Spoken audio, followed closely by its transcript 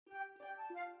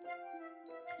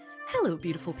Hello,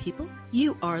 beautiful people.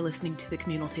 You are listening to the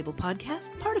Communal Table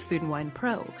Podcast, part of Food and Wine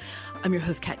Pro. I'm your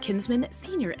host, Kat Kinsman,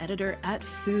 senior editor at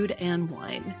Food and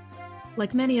Wine.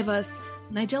 Like many of us,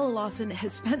 Nigella Lawson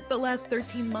has spent the last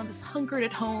 13 months hunkered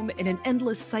at home in an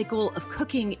endless cycle of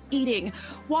cooking, eating,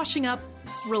 washing up,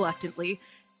 reluctantly,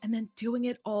 and then doing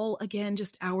it all again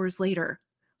just hours later.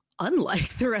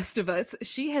 Unlike the rest of us,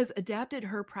 she has adapted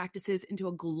her practices into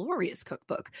a glorious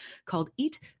cookbook called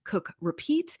Eat, Cook,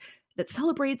 Repeat that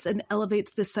celebrates and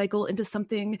elevates this cycle into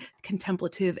something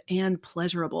contemplative and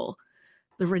pleasurable.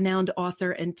 The renowned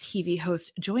author and TV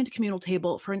host joined Communal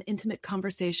Table for an intimate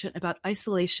conversation about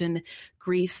isolation,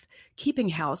 grief, keeping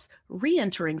house,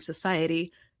 re-entering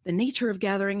society, the nature of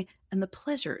gathering, and the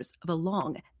pleasures of a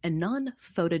long and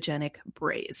non-photogenic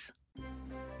braise.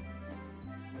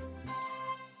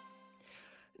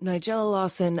 Nigella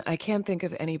Lawson, I can't think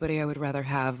of anybody I would rather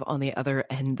have on the other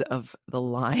end of the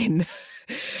line.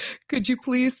 Could you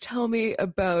please tell me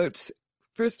about,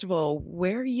 first of all,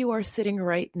 where you are sitting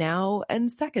right now,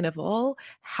 and second of all,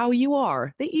 how you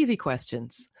are? The easy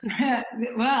questions.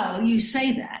 Well, you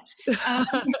say that.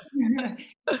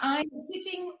 I'm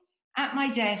sitting at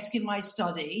my desk in my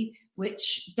study,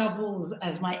 which doubles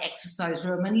as my exercise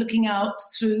room, and looking out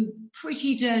through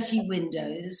pretty dirty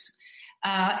windows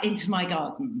into my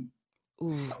garden.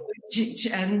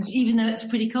 And even though it's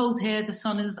pretty cold here, the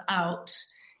sun is out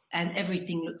and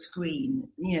everything looks green.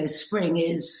 You know, spring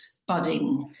is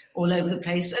budding all over the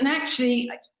place. And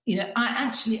actually, you know,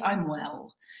 I'm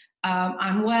well.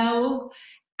 I'm well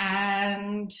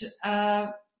and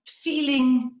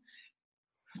feeling,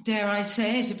 dare I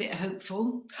say it, a bit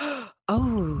hopeful.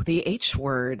 Oh, the H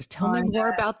word. Tell me more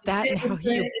about that and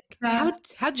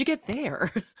how'd you get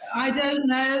there? I don't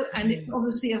know, and it's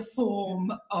obviously a form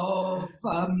of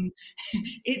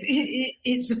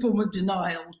it's a form of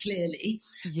denial, clearly.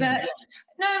 Yes.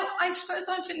 But no, I suppose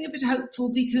I'm feeling a bit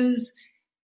hopeful because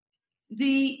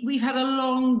we've had a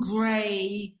long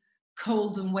grey,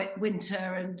 cold and wet winter,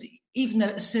 and even though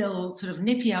it's still sort of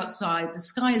nippy outside, the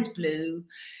sky is blue.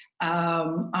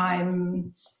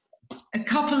 I'm a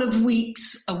couple of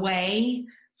weeks away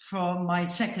from my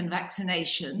second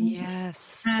vaccination.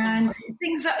 Yes. And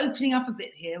things are opening up a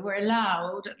bit here. We're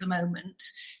allowed at the moment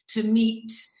to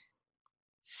meet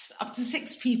up to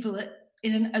 6 people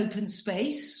in an open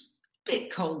space. A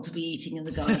bit cold to be eating in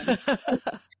the garden.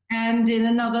 And in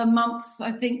another month,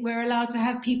 I think we're allowed to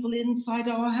have people inside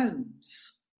our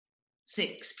homes.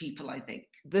 6 people, I think.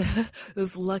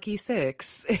 Those lucky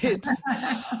 6. And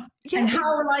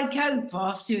how will I cope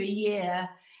after a year,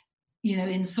 you know,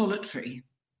 in solitary?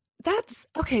 That's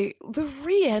okay. The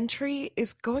re-entry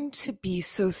is going to be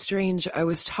so strange. I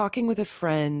was talking with a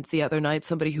friend the other night,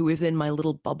 somebody who is in my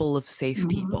little bubble of safe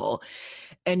people,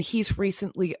 and he's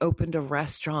recently opened a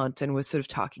restaurant and was sort of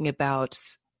talking about,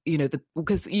 you know,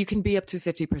 because you can be up to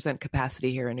 50%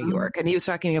 capacity here in New York. And he was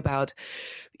talking about,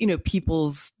 you know,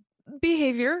 people's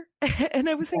behavior. And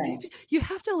I was thinking, you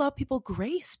have to allow people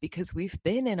grace because we've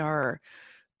been in our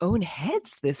own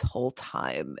heads this whole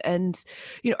time. And,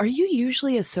 you know, are you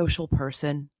usually a social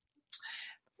person?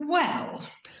 Well,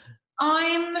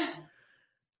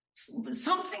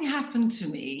 something happened to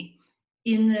me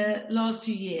in the last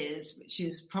few years, which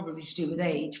is probably to do with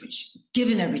age, which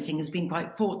given everything has been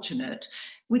quite fortunate,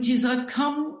 which is I've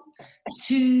come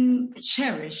to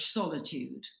cherish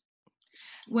solitude.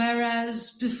 Whereas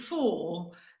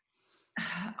before,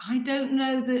 I don't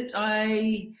know that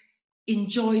I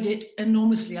enjoyed it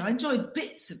enormously. I enjoyed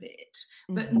bits of it,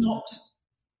 but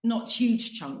not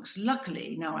huge chunks.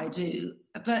 Luckily, now I do.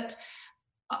 But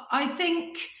I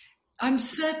think I'm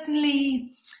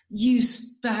certainly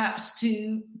used perhaps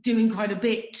to doing quite a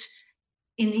bit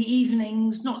in the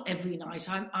evenings, not every night.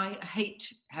 I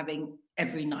hate having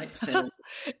every night filled.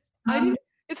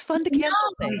 It's fun to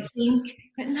cancel things.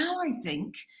 But now I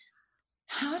think,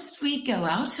 how did we go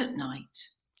out at night?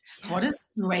 Yes. What a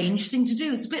strange thing to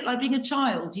do. It's a bit like being a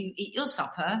child. You eat your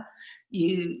supper,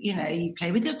 you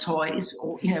play with your toys,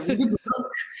 or read a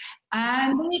book,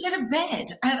 and then you go to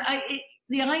bed. And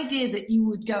the idea that you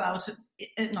would go out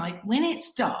at night when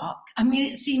it's dark, I mean,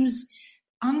 it seems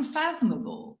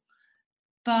unfathomable.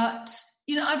 But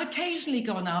I've occasionally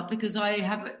gone out because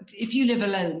if you live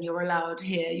alone, you're allowed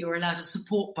a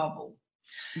support bubble.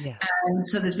 Yes. And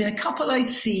so there's been a couple I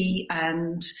see,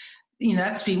 and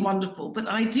that's been wonderful. But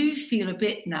I do feel a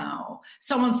bit now.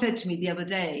 Someone said to me the other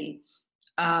day,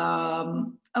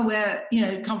 come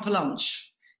for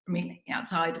lunch. I mean,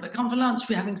 outside, but come for lunch.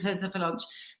 We're having so for lunch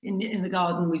in the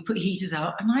garden. We put heaters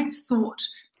out. And I thought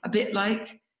a bit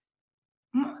like,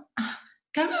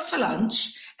 go out for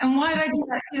lunch. And why did I do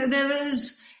that? There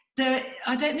was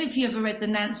I don't know if you ever read the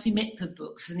Nancy Mitford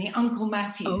books, and the Uncle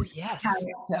Matthew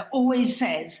character always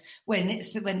says when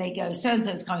they go,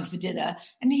 so-and-so's coming for dinner,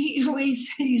 and he always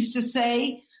used to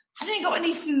say, hasn't he got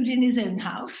any food in his own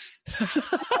house?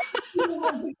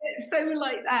 So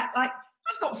like that, like,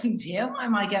 I've got food here, why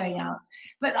am I going out?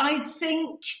 But I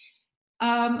think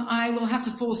I will have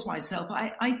to force myself.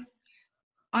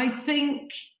 I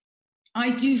think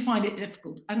I do find it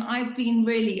difficult, and I've been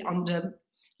really under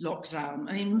lockdown.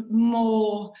 I mean,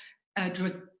 more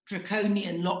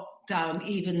draconian lockdown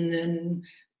even than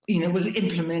was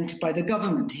implemented by the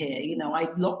government here. I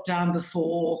locked down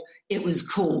before it was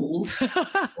called.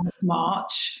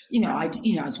 March. I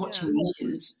was watching the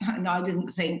news, and I didn't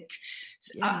think.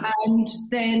 And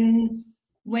then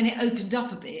when it opened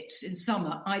up a bit in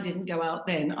summer, I didn't go out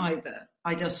then either.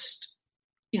 I just,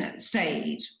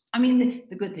 stayed. I mean,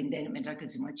 the good thing then, it meant I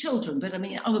could see my children, but I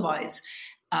mean, otherwise,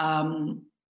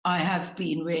 I have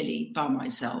been really by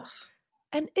myself.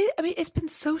 And it's been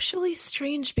socially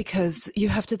strange because you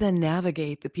have to then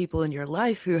navigate the people in your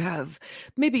life who have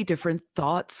maybe different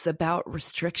thoughts about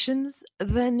restrictions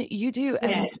than you do.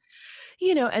 Yes.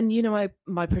 And,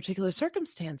 my particular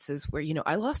circumstances where,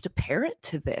 I lost a parent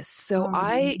to this. So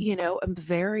I, am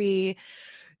very,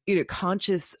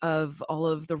 conscious of all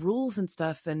of the rules and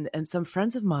stuff. And some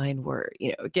friends of mine were,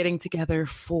 getting together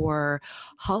for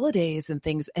holidays and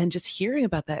things. And just hearing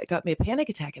about that got me a panic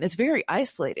attack. And it's very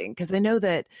isolating because I know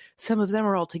that some of them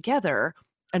are all together.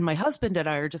 And my husband and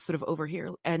I are just sort of over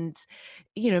here and,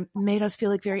 made us feel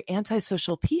like very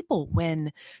antisocial people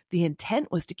when the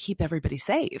intent was to keep everybody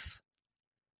safe.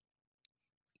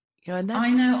 And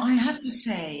I know, I have to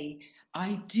say,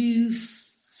 I did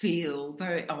feel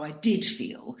very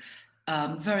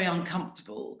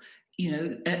uncomfortable,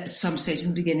 at some stage in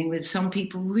the beginning with some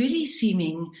people really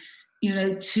seeming,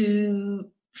 to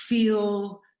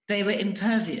feel they were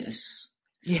impervious.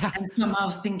 Yeah. And somehow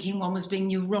thinking one was being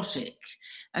neurotic.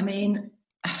 I mean,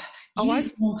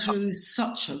 I've gone through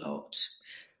such a lot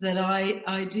that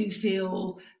I do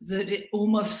feel that it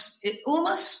almost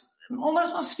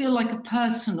must feel like a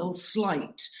personal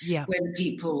slight when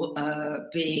people are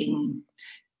being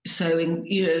so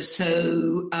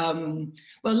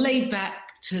laid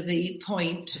back to the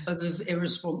point of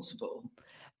irresponsible.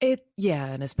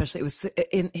 And especially it was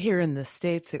here in the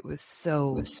States, it was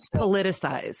so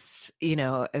politicized,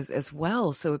 as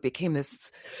well. So it became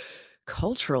this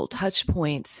cultural touch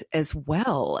point as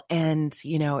well. And,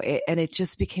 it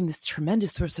just became this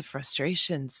tremendous source of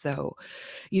frustration. So,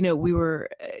 we were,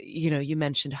 you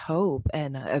mentioned hope,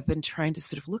 and I've been trying to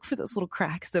sort of look for those little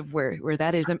cracks of where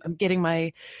that is. I'm getting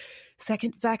my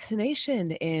second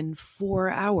vaccination in 4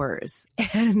 hours,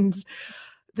 and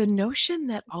the notion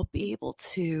that I'll be able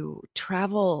to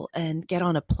travel and get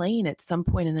on a plane at some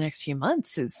point in the next few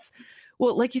months is,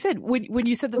 well, like you said, when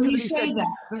you said that, you say that,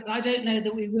 but I don't know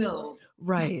that we will.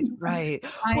 Right. I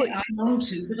want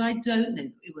to, but I don't know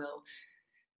that we will.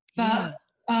 But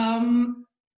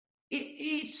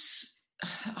it's,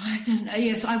 I don't know.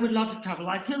 Yes, I would love to travel.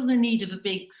 I feel the need of a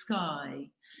big sky.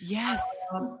 Yes.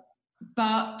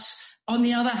 But on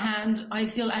the other hand, I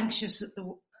feel anxious at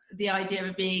the idea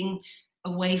of being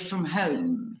away from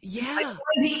home. Yeah. I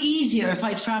find it easier if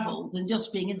I travel than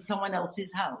just being in someone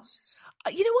else's house.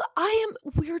 You know what? I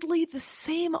am weirdly the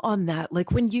same on that.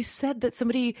 Like when you said that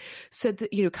somebody said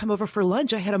to, come over for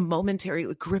lunch, I had a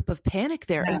momentary grip of panic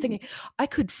there. Yeah. I was thinking I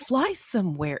could fly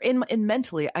somewhere and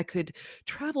mentally I could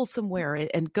travel somewhere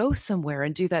and go somewhere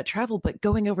and do that travel. But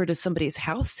going over to somebody's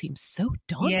house seems so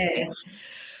daunting. Yes.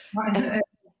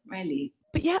 Really.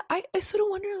 But yeah, I sort of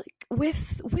wonder, like,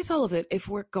 with all of it, if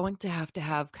we're going to have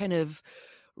kind of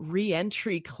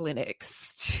re-entry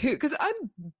clinics too, because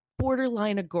I'm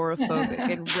borderline agoraphobic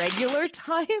in regular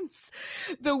times.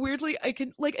 Though weirdly, I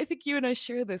can, like, I think you and I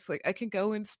share this, like, I can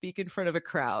go and speak in front of a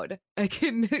crowd. I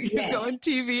can go on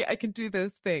TV. I can do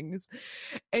those things.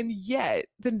 And yet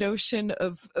the notion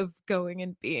of going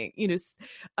and being,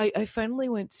 I finally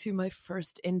went to my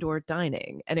first indoor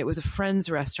dining, and it was a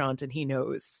friend's restaurant, and he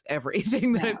knows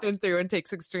everything that I've been through and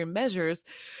takes extreme measures.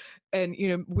 And,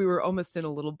 we were almost in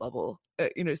a little bubble,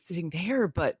 sitting there.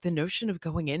 But the notion of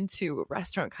going into a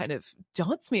restaurant kind of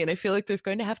daunts me. And I feel like there's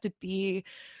going to have to be,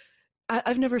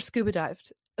 I've never scuba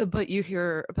dived, but you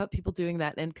hear about people doing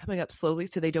that and coming up slowly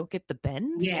so they don't get the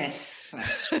bend. Yes,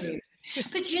 that's true.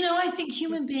 But, I think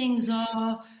human beings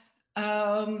are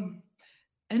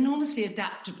enormously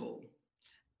adaptable.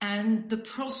 And the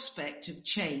prospect of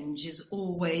change is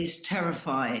always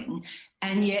terrifying.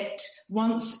 And yet,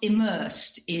 once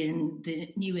immersed in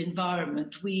the new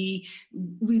environment, we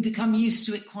become used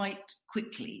to it quite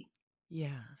quickly.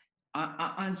 Yeah.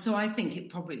 And so I think it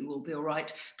probably will be all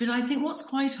right. But I think what's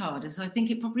quite hard is I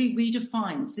think it probably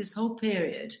redefines this whole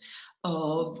period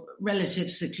of relative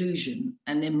seclusion,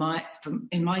 and in my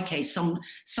case, some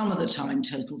of the time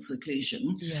total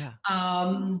seclusion. Yeah.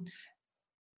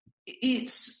 It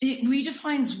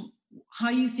redefines how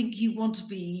you think you want to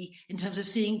be in terms of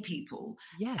seeing people.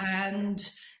 Yes. And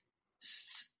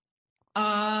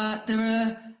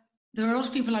there are a lot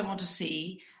of people I want to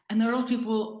see, and there are a lot of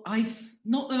people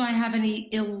not that I have any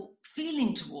ill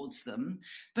feeling towards them,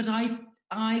 but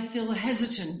I feel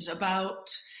hesitant about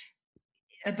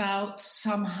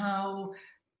somehow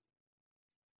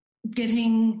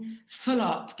getting full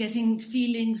up,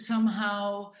 feeling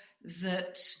somehow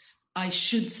that I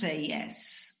should say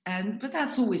yes. But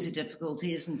that's always a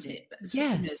difficulty, isn't it?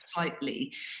 Yes.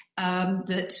 Slightly.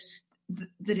 That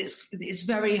it's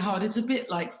very hard. It's a bit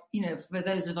like, for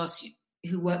those of us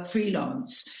who work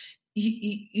freelance,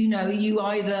 you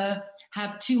either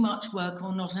have too much work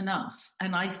or not enough.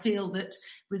 And I feel that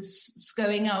with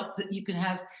going out, that you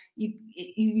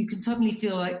can suddenly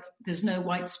feel like there's no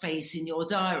white space in your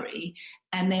diary,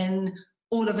 and then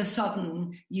all of a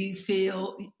sudden you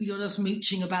feel you're just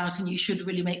mooching about and you should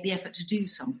really make the effort to do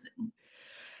something.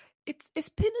 It's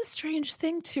been a strange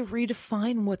thing to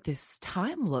redefine what this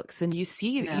time looks. And you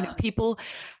see, people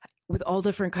with all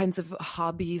different kinds of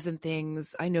hobbies and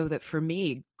things. I know that for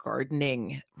me,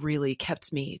 gardening really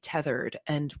kept me tethered.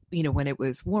 And, when it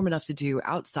was warm enough to do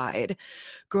outside,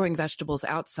 growing vegetables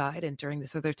outside. And during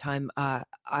this other time, I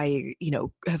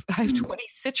have 20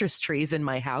 citrus trees in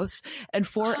my house and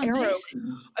four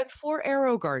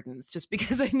arrow gardens, just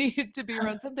because I needed to be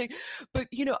around something. But,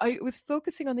 I was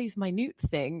focusing on these minute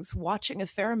things, watching a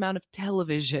fair amount of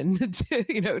television,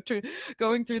 to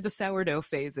going through the sourdough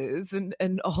phases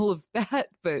and all of that.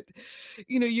 But,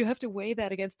 you have to weigh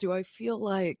that against, do I feel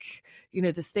like,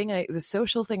 the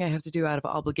social thing I have to do out of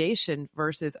obligation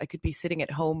versus I could be sitting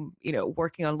at home,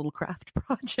 working on a little craft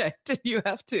project, and you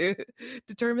have to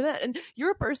determine that. And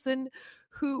you're a person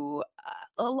who,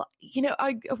 I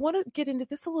want to get into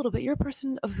this a little bit. You're a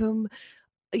person of whom,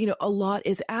 a lot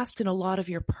is asked in a lot of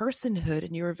your personhood,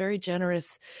 and you were very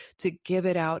generous to give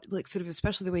it out, like sort of,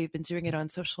 especially the way you've been doing it on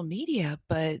social media.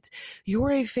 But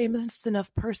you're a famous enough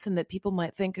person that people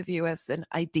might think of you as an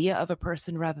idea of a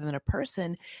person rather than a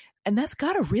person. And that's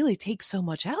got to really take so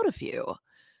much out of you.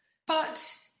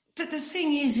 But the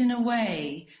thing is, in a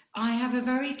way, I have a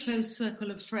very close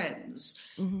circle of friends,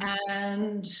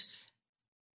 and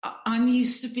I'm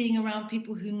used to being around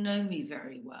people who know me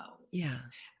very well. Yeah.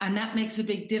 And that makes a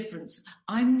big difference.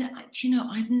 I've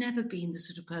never been the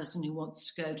sort of person who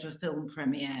wants to go to a film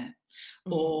premiere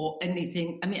or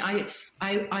anything. I mean,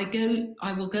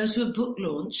 I will go to a book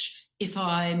launch if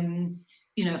I'm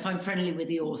friendly with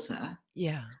the author.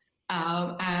 Yeah.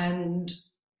 And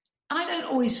I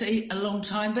don't always say a long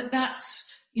time, but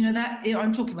that's,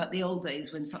 I'm talking about the old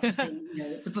days when such a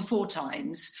thing, the before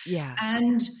times. Yeah.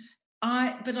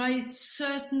 But I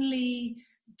certainly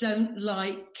don't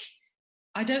like,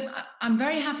 I'm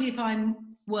very happy if I'm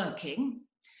working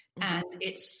and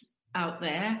it's out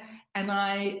there. And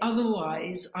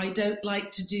otherwise I don't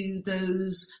like to do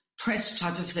those press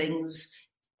type of things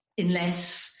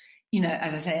unless,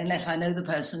 as I say, unless I know the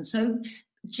person. So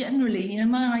generally,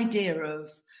 my idea of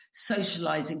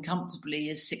socializing comfortably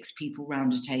is 6 people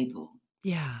round a table.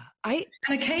 Yeah. And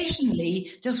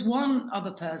occasionally just one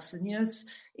other person,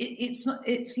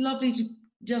 it's lovely to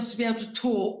just to be able to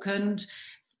talk and,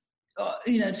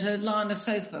 to lie on a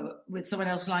sofa with someone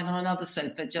else lying on another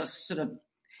sofa, just sort of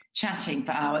chatting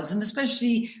for hours. And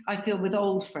especially I feel with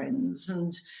old friends,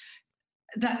 and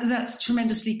that's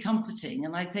tremendously comforting.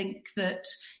 And I think that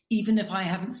even if I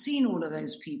haven't seen all of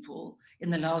those people in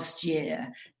the last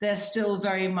year, they're still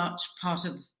very much part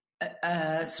of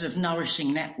a sort of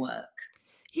nourishing network.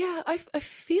 Yeah, I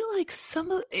feel like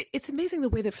it's amazing the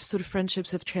way that sort of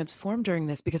friendships have transformed during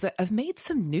this, because I've made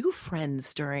some new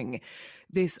friends during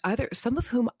this, some of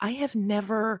whom I have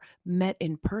never met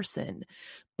in person,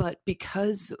 but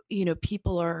because,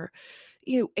 people are,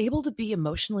 able to be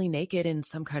emotionally naked in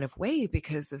some kind of way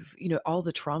because of, all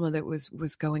the trauma that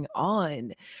was going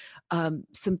on.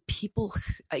 Some people,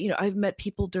 I've met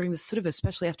people during this sort of,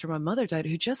 especially after my mother died,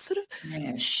 who just sort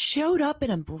of showed up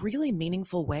in a really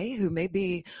meaningful way, who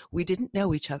maybe we didn't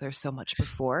know each other so much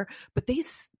before, but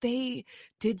they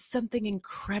did something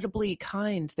incredibly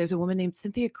kind. There's a woman named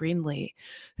Cynthia Greenlee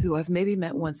who I've maybe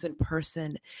met once in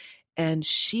person, and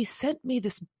she sent me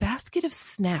this basket of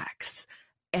snacks.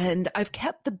 And I've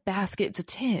kept the basket, it's a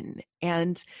tin.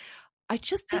 And I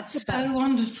just think that's so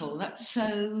wonderful. Yes.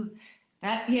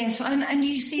 And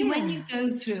you see, when you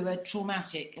go through a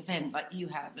traumatic event like you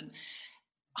have, and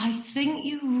I think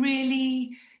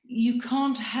you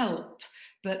can't help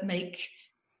but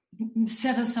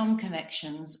sever some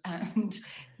connections and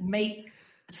make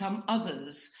some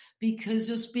others, because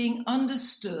just being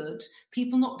understood,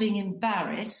 people not being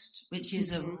embarrassed, which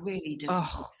is a really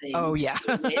difficult thing to deal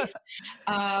with.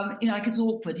 Like it's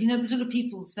awkward. The sort of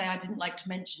people say, I didn't like to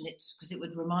mention it because it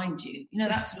would remind you,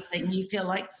 that sort of thing. And you feel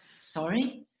like,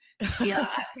 sorry?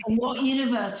 In what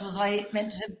universe was I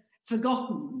meant to have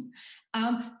forgotten?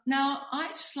 Now,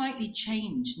 I've slightly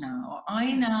changed now.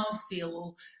 I now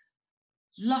feel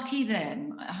lucky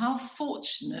them, how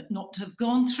fortunate not to have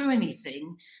gone through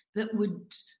anything that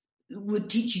would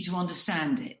teach you to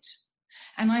understand it.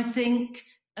 And I think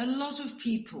a lot of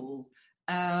people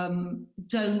don't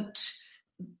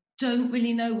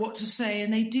really know what to say,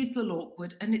 and they do feel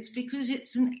awkward, and it's because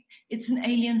it's an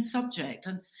alien subject.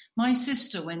 And my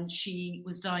sister, when she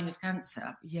was dying of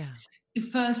cancer,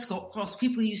 first got cross,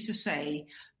 people used to say,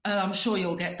 oh, I'm sure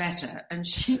you'll get better. And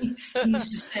she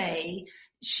used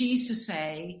to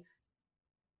say,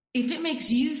 if it makes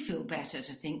you feel better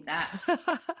to think that,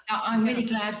 I'm really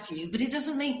glad for you, but it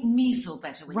doesn't make me feel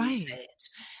better when you say it.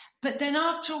 But then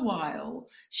after a while,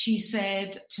 she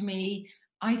said to me,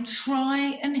 I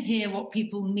try and hear what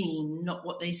people mean, not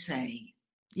what they say.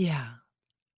 Yeah.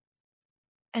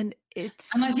 And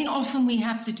I think often we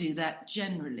have to do that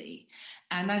generally.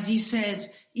 And as you said,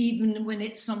 even when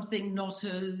it's something not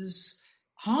as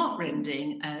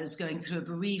heartrending as going through a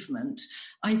bereavement,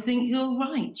 I think you're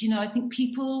right. I think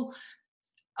people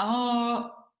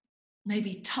are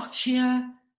maybe touchier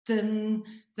than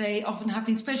they often have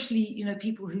been, especially,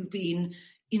 people who've been,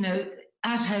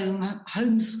 at home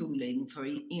homeschooling for,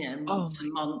 months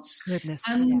and months. Goodness.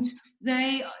 And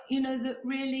they, that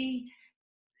really,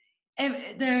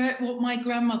 they're what my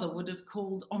grandmother would have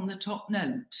called on the top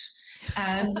note.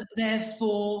 And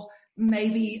therefore,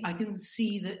 maybe I can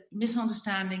see that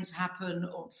misunderstandings happen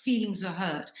or feelings are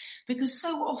hurt, because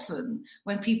so often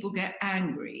when people get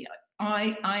angry,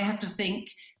 I have to think,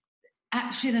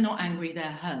 actually, they're not angry, they're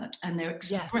hurt, and they're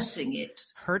expressing it.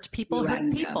 Hurt people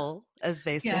hurt people, as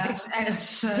they say. Yes,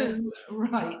 so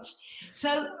right.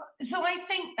 So I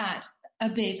think that a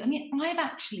bit. I mean, I've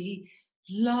actually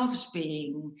loved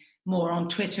being more on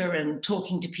Twitter and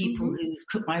talking to people who've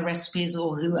cooked my recipes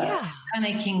or who are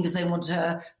panicking because they want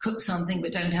to cook something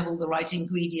but don't have all the right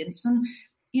ingredients. And,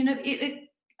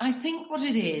 I think what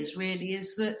it is really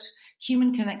is that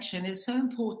human connection is so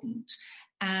important,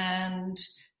 and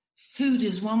food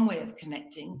is one way of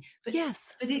connecting. But,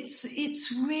 but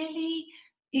it's really,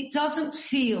 it doesn't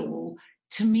feel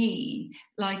to me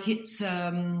like it's,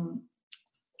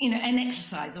 an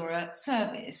exercise or a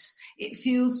service. It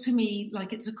feels to me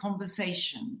like it's a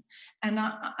conversation. And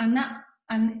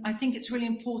I think it's really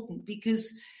important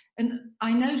because, and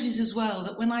I notice as well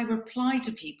that when I reply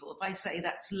to people, if I say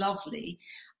that's lovely,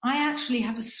 I actually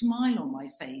have a smile on my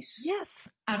face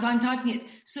as I'm typing it.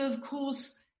 So of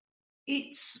course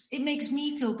it makes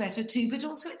me feel better too, but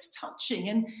also it's touching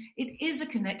and it is a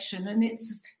connection and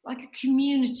it's like a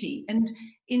community. And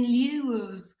in lieu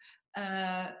of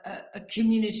a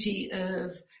community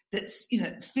that's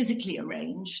physically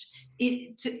arranged,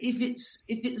 if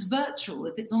it's virtual,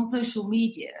 if it's on social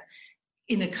media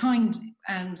in a kind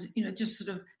and just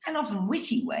sort of and often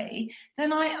witty way,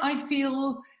 then I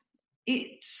feel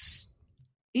it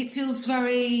feels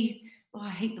very, I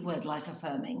hate the word life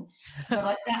affirming,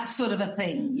 but that's sort of a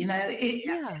thing,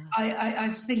 I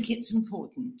think it's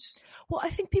important. Well, I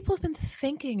think people have been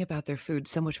thinking about their food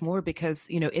so much more because,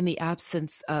 in the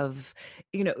absence of,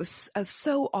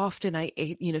 so often I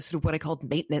ate, sort of what I called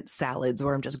maintenance salads,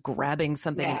 where I'm just grabbing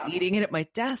something and eating it at my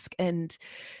desk. And,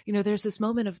 there's this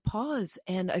moment of pause.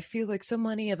 And I feel like so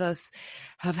many of us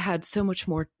have had so much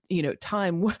more,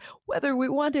 time, whether we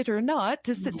want it or not,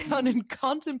 to sit down and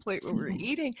contemplate what we're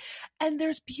eating. And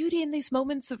there's beauty in these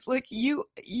moments of like, you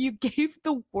gave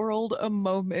the world a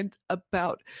moment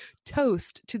about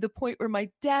toast to the point where my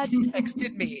dad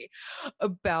texted me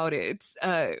about it,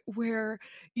 where,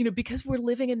 because we're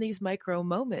living in these micro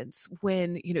moments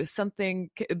when,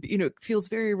 something, feels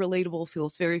very relatable,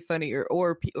 feels very funny,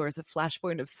 or is a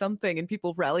flashpoint of something and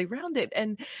people rally around it.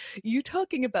 And you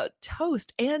talking about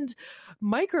toast and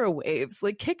microwaves,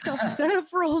 like kicked off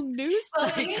several news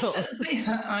cycles.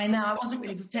 I know, I wasn't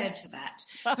really prepared for that.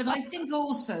 But I think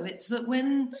also it's that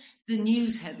when the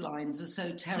news headlines are so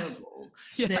terrible,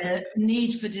 the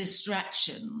need for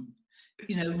distraction,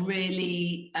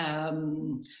 really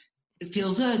it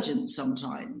feels urgent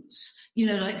sometimes.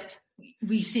 Like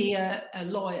we see a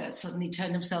lawyer suddenly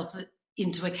turn himself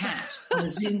into a cat on a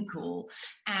Zoom call,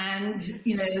 and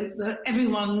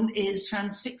everyone is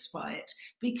transfixed by it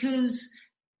because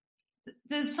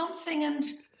there's something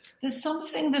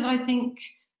that I think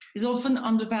is often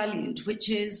undervalued, which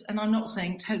is, and I'm not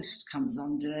saying toast comes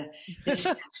under this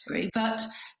category, but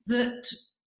that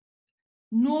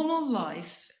normal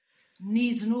life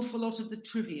needs an awful lot of the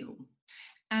trivial.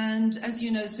 And as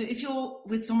you know, so if you're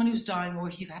with someone who's dying, or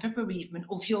if you've had a bereavement,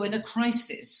 or if you're in a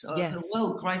crisis, or a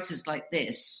world crisis like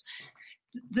this,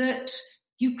 that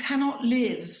you cannot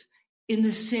live in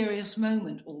the serious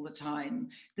moment all the time.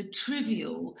 The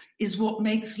trivial is what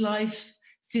makes life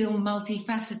feel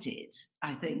multifaceted,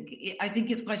 I think. I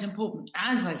think it's quite important.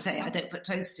 As I say, I don't put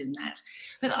toast in that.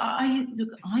 But I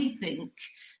think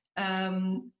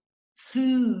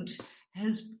food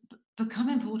has become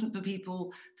important for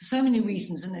people for so many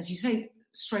reasons. And as you say,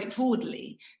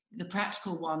 straightforwardly, the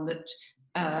practical one that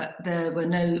there were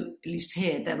no, at least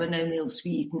here, there were no meals to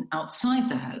be eaten outside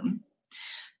the home.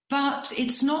 But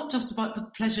it's not just about the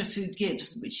pleasure food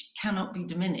gives, which cannot be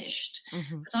diminished.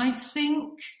 Mm-hmm. But I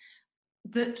think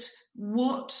that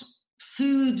what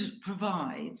food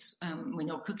provides when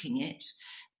you're cooking it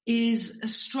is a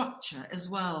structure as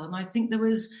well. And I think there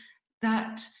was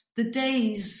that the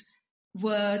days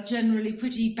were generally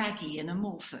pretty baggy and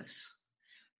amorphous.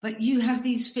 But you have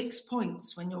these fixed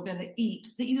points when you're going to eat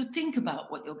that you think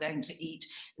about what you're going to eat.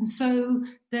 And so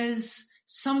there's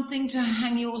something to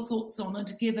hang your thoughts on and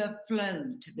to give a flow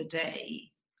to the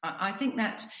day. I think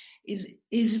that is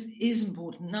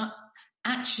important. Now,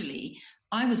 actually,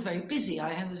 I was very busy.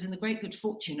 I was in the great good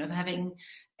fortune of having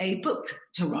a book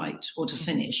to write or to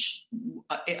finish.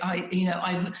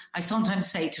 I sometimes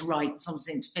say to write,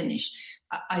 something to finish.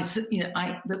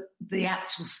 The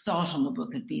actual start on the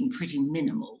book had been pretty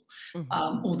minimal,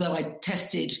 although I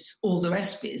tested all the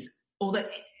recipes.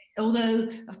 Although,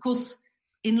 of course,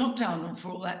 in lockdown and for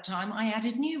all that time, I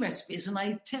added new recipes and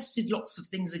I tested lots of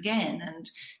things again and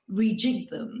rejigged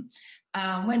them.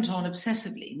 Went on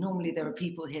obsessively. Normally there are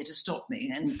people here to stop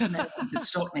me, and no one could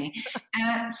stop me.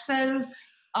 So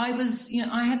I was,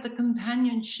 I had the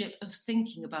companionship of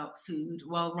thinking about food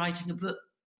while writing a book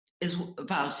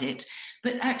about it,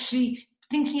 but actually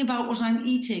thinking about what I'm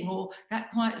eating, or that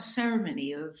quiet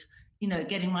ceremony of,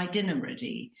 getting my dinner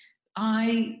ready.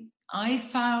 I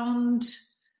found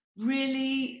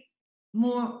really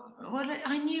more, well,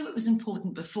 I knew it was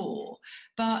important before,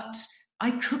 but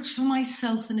I cooked for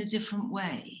myself in a different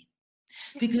way.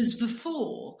 Because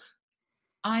before,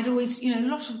 I'd always, a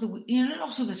lot of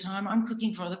the time I'm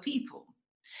cooking for other people.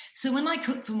 So when I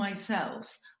cook for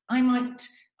myself, I might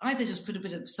either just put a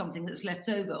bit of something that's left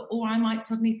over, or I might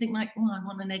suddenly think like, I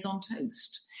want an egg on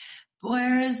toast.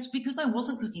 Whereas because I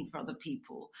wasn't cooking for other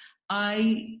people,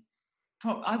 I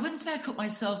wouldn't say I cooked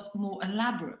myself more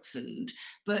elaborate food,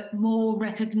 but more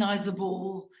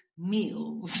recognizable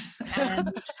meals.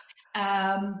 And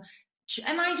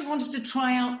I wanted to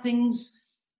try out things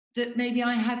that maybe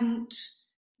I hadn't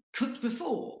cooked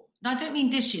before. Now, I don't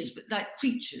mean dishes, but like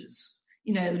creatures,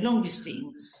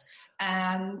 langoustines.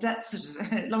 And that sort of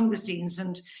langoustines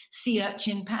and sea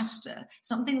urchin pasta,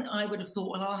 something that I would have thought,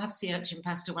 well, I'll have sea urchin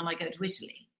pasta when I go to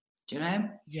Italy, do you know?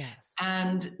 Yes.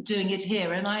 And doing it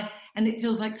here, and it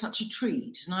feels like such a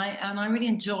treat, and I really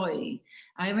enjoy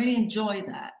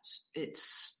that.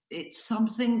 It's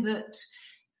something that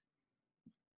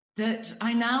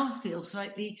I now feel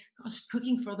slightly,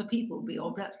 cooking for other people would be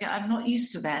odd, but I'm not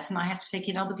used to that, and I have to take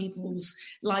in other people's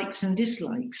likes and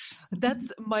dislikes.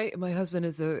 That's my husband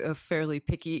is a fairly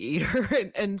picky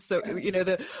eater, and so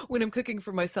when I'm cooking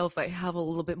for myself, I have a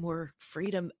little bit more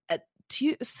freedom.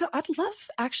 So I'd love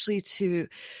actually to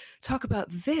talk about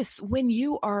this. When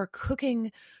you are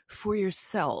cooking for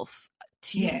yourself,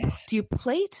 do you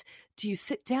plate? Do you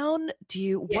sit down?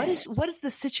 Yes. What is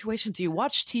the situation? Do you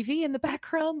watch TV in the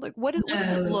background? Like what does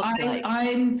it look like?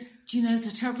 It's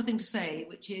a terrible thing to say,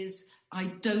 which is I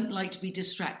don't like to be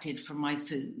distracted from my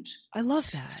food. I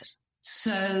love that.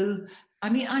 So, I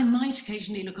might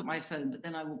occasionally look at my phone, but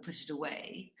then I will put it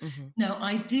away. Mm-hmm. No,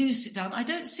 I do sit down. I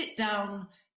don't sit down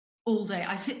all day.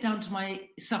 I sit down to my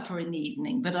supper in the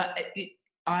evening, but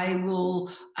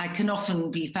I can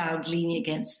often be found leaning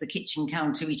against the kitchen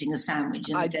counter eating a sandwich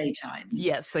in the daytime.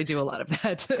 Yes, I do a lot of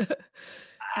that.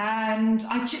 And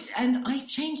I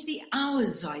change the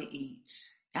hours I eat.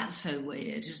 That's so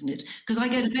weird, isn't it? Because I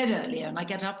go to bed earlier and I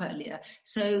get up earlier.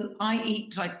 So I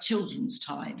eat like children's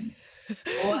time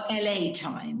or LA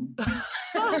time. So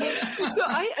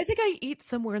I think I eat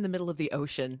somewhere in the middle of the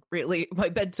ocean, really. My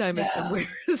bedtime is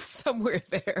somewhere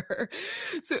there.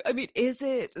 So, is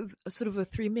it sort of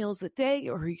 3 meals a day,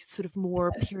 or sort of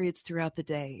more periods throughout the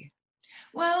day?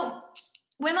 Well,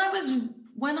 when I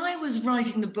was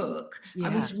writing the book, I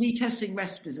was retesting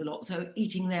recipes a lot, so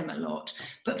eating them a lot.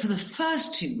 But for the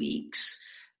first 2 weeks,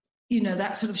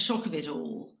 that sort of shock of it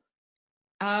all,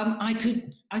 I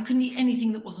couldn't eat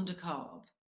anything that wasn't a carb.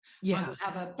 Yeah. I would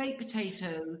have a baked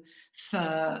potato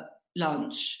for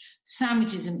lunch,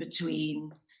 sandwiches in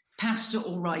between, pasta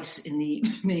or rice in the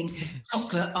evening,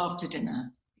 chocolate after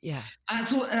dinner. Yeah.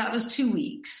 So that was 2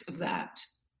 weeks of that.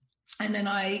 And then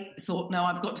I thought, no,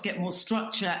 I've got to get more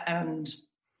structure and,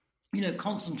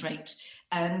 concentrate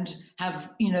and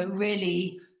have,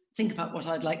 really think about what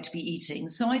I'd like to be eating.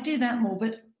 So I do that more,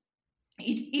 but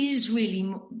it is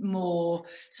really more.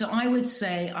 So I would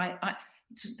say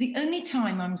it's the only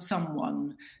time I'm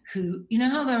someone who,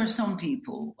 how there are some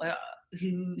people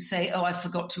who say, oh, I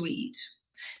forgot to eat.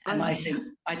 And I think,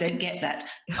 I don't get that.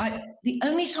 The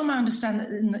only time I understand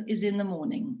that is in the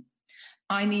morning.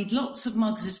 I need lots of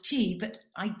mugs of tea, but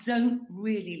I don't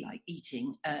really like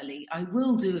eating early. I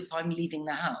will do if I'm leaving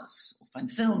the house or if I'm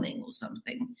filming or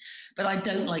something, but I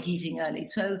don't like eating early.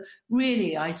 So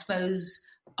really, I suppose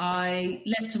I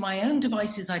left to my own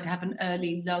devices, I'd have an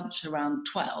early lunch around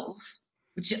 12,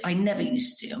 which I never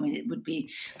used to do. I mean, it would be,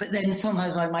 but then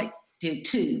sometimes I might do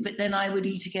 2, but then I would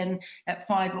eat again at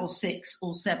 5 or 6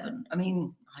 or 7. I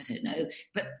mean, I don't know,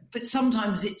 but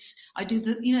sometimes I do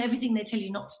everything they tell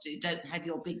you not to do. Don't have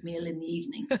your big meal in the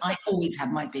evening. I always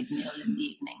have my big meal in the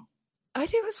evening. I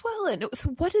do as well. And so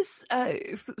what is,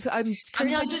 so I'm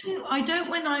curious. I don't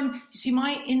when I'm, you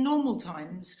see, in normal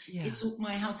times,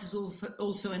 my house is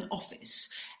also an office.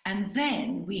 And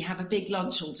then we have a big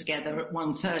lunch all together at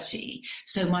 1:30.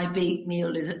 So my big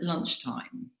meal is at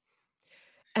lunchtime.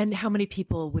 And how many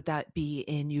people would that be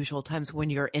in usual times when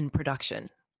you're in production?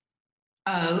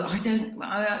 Oh, I don't,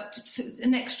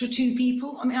 an extra 2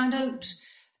 people. I mean, I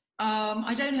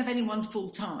don't have anyone full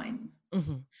time.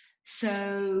 Mm-hmm.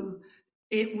 So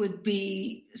it would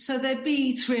be, there'd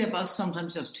be 3 of us,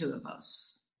 sometimes just 2 of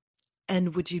us.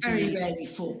 And would you very rarely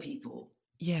 4 people.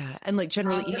 Yeah. And like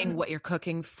generally eating what you're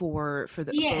cooking for the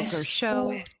book or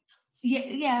show.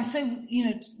 Yeah. So,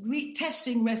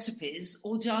 testing recipes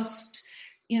or just,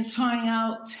 trying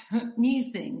out new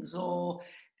things, or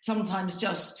sometimes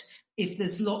just if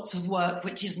there's lots of work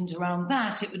which isn't around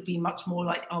that, it would be much more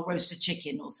like I'll roast a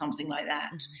chicken or something like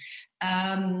that.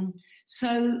 Mm-hmm.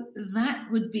 So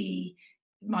that would be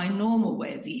my normal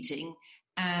way of eating.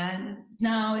 And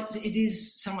now it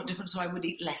is somewhat different. So I would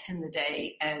eat less in the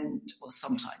day or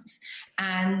sometimes,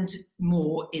 and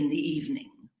more in the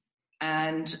evening.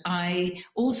 And I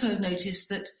also noticed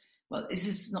that, well, this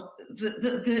is not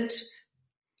that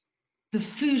the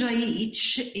food I eat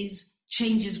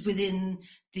changes within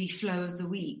the flow of the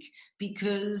week,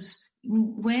 because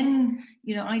when,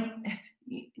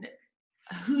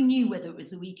 who knew whether it was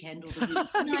the weekend or the week?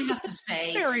 And I have to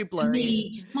say, very blurry. For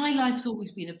me, my life's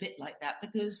always been a bit like that,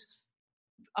 because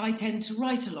I tend to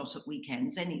write a lot at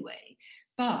weekends anyway.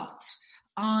 But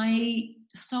I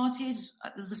started,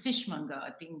 there's a fishmonger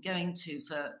I've been going to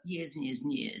for years and years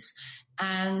and years,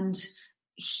 and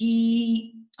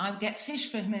I would get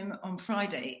fish for him on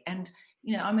Friday, and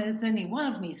it's only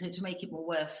one of me, so to make it more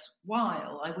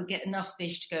worthwhile, I would get enough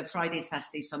fish to go Friday,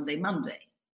 Saturday, Sunday, Monday,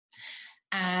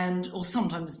 or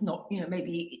sometimes not.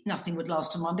 Maybe nothing would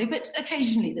last till Monday, but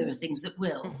occasionally there are things that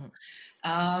will.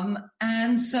 Mm-hmm.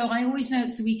 And so I always know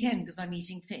it's the weekend because I'm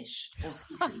eating fish or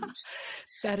seafood.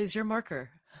 That is your marker.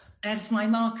 That's my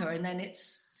marker, and then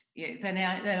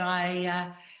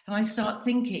I start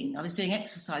thinking. I was doing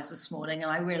exercise this morning,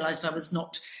 and I realised I was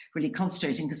not really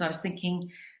concentrating because I was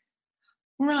thinking,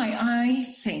 right,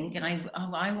 I think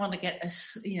I want to get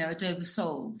a Dover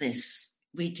sole this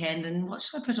weekend, and what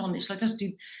should I put on it? Should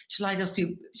I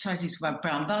do some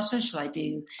brown butter? Should I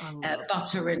do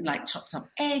butter and like chopped up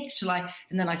eggs?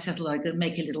 And then I settled I could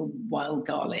make a little wild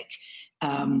garlic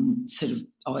sort of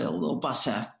oil or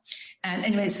butter. And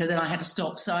anyway, so then I had to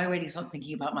stop. So I already started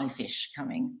thinking about my fish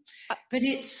coming. But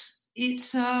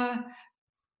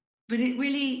but it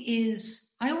really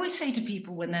is. I always say to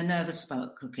people when they're nervous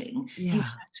about cooking, you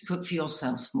have to cook for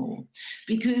yourself more,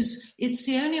 because it's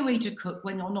the only way to cook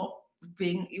when you're not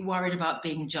being worried about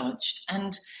being judged.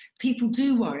 And people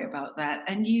do worry about that.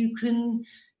 And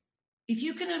if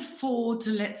you can afford to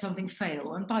let something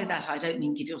fail, and by that I don't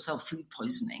mean give yourself food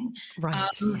poisoning, right?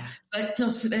 But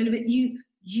just a little bit,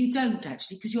 you don't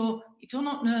actually, because if you're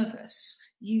not nervous,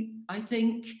 I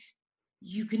think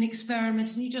you can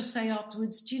experiment, and you just say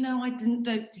afterwards, I don't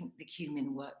think the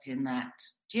cumin worked in that.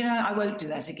 I won't do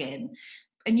that again.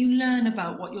 And you learn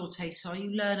about what your tastes are.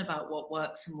 You learn about what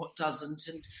works and what doesn't,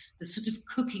 and the sort of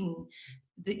cooking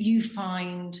that you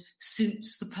find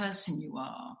suits the person you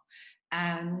are.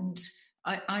 And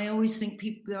I always think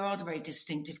there are very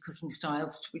distinctive cooking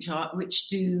styles which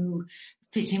do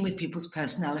fit in with people's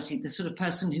personality. The sort of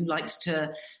person who likes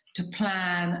to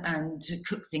plan and to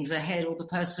cook things ahead, or the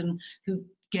person who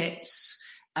gets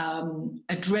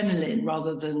adrenaline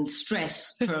rather than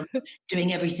stress from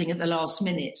doing everything at the last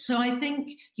minute. So I think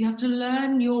you have to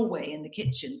learn your way in the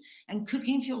kitchen and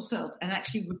cooking for yourself and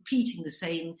actually repeating the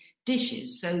same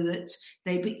dishes so that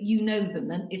you know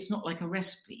them and it's not like a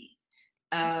recipe.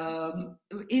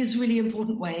 Is really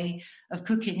important way of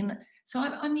cooking. And so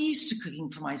I'm used to cooking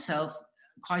for myself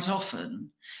quite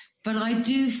often, but I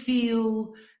do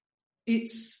feel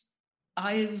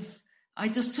I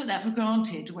just took that for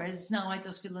granted, whereas now I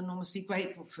just feel enormously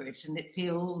grateful for it, and it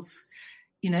feels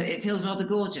rather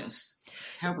gorgeous.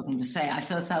 It's a terrible thing to say. I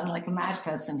feel sound like a mad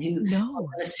person who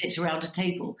sit around a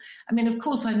table. I mean, of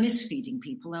course, I miss feeding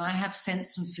people, and I have sent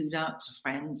some food out to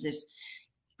friends if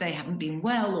they haven't been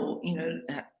well, or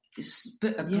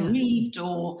bereaved,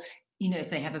 or if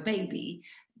they have a baby.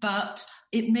 But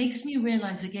it makes me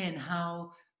realize again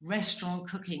how restaurant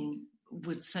cooking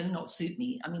would so not suit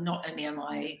me. I mean, not only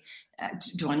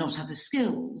do I not have the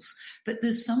skills, but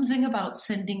there's something about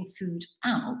sending food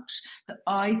out that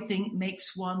I think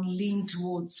makes one lean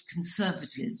towards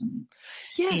conservatism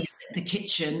in the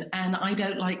kitchen, and I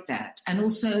don't like that. And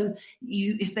also,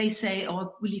 if they say,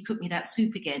 "Oh, will you cook me that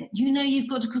soup again?" You've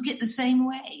got to cook it the same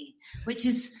way, which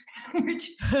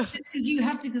because you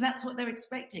have to, because that's what they're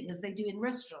expecting, as they do in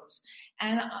restaurants,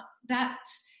 and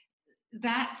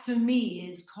that for me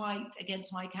is quite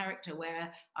against my character,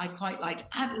 where I quite like to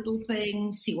add little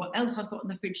things, see what else I've got in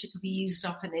the fridge that could be used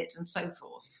up in it, and so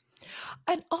forth.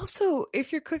 And also,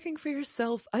 if you're cooking for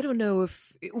yourself, I don't know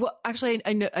actually,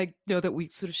 I know that we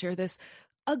sort of share this.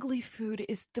 Ugly food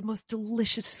is the most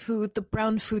delicious food, the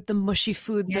brown food, the mushy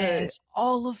food,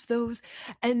 all of those.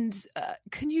 And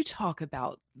can you talk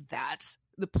about that,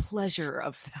 the pleasure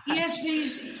of that? Yes,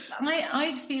 please.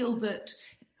 I feel that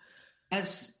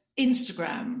as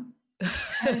Instagram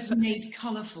has made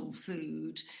colourful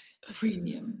food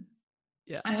premium.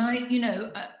 Yeah.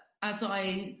 And as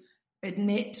I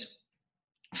admit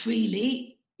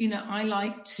freely, I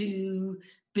like to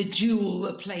bejewel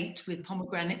a plate with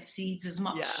pomegranate seeds as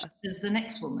much as the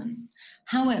next woman.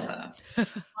 However,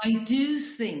 I do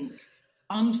think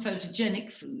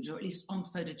unphotogenic food, or at least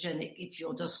unphotogenic if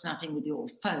you're just snapping with your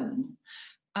phone,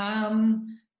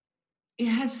 it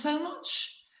has so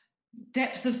much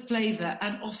depth of flavour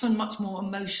and often much more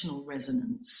emotional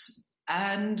resonance.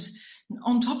 And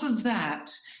on top of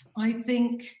that, I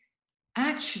think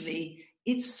actually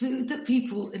it's food that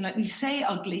people, like we say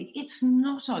ugly, it's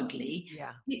not ugly.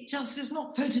 Yeah. It just is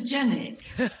not photogenic.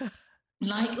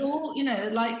 like a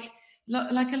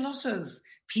lot of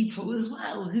people as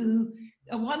well who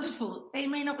are wonderful. They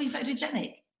may not be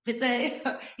photogenic, but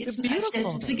it's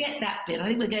beautiful. Forget that bit. I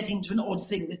think we're getting to an odd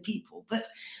thing with people. But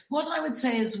what I would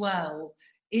say as well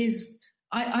is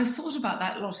I thought about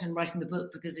that a lot in writing the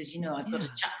book, because, as you know, I've got a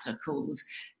chapter called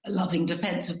A Loving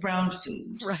Defense of Brown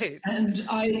Food. Right. And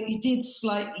I did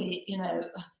slightly,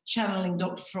 channeling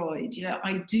Dr. Freud.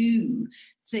 I do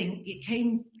think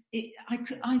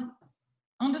I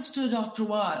understood after a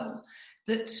while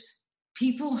that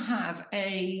people have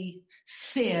a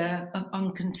fear of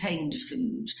uncontained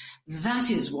food. That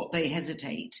is what they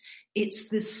hesitate. It's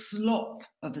the slop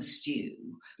of a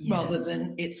stew rather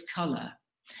than its colour.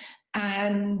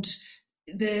 And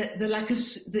the lack of,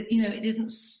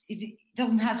 it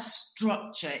doesn't have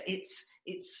structure.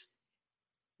 It's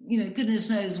goodness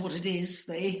knows what it is.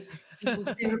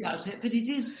 People fear about it, but it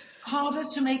is harder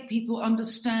to make people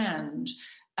understand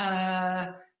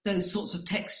those sorts of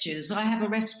textures. I have a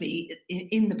recipe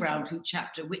in the brown food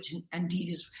chapter, which indeed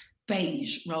is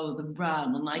beige rather than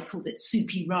brown, and I called it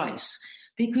soupy rice,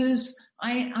 because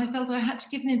I felt I had to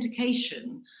give an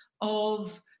indication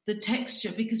of the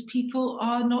texture, because people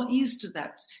are not used to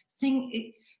that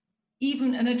thing.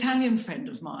 Even an Italian friend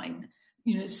of mine,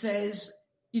 says,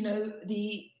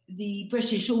 the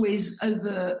British always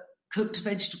overcooked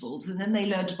vegetables, and then they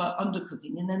learned about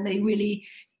undercooking, and then they really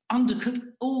undercook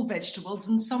all vegetables.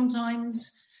 And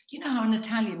sometimes, how an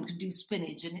Italian can do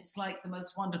spinach, and it's like the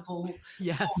most wonderful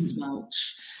pond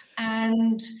mulch.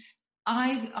 And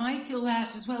I feel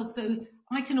that as well. So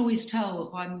I can always tell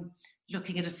if I'm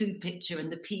looking at a food picture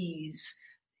and the peas,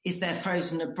 if they're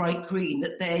frozen a bright green,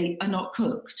 that they are not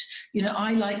cooked.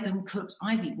 I like them cooked.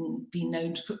 I've even been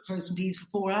known to cook frozen peas for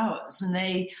 4 hours, and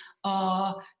they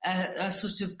are a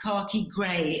sort of khaki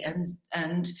grey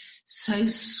and so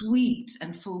sweet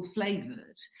and full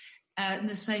flavoured. In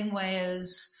the same way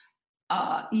as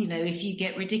if you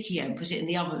get radicchio and put it in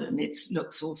the oven, it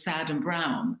looks all sad and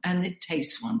brown and it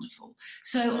tastes wonderful.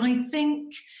 So I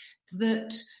think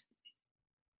that,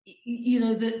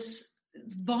 that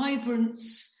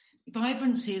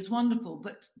vibrancy is wonderful,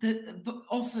 but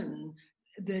often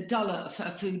the duller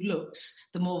a food looks,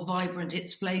 the more vibrant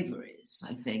its flavour is,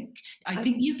 I think. I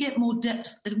think you get more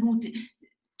depth,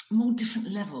 more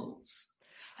different levels.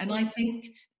 And I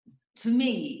think, for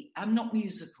me, I'm not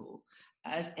musical,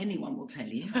 as anyone will tell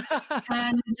you. But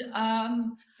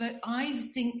I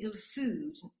think of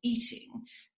food and eating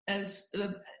as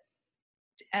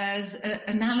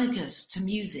analogous to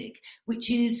music,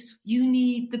 which is you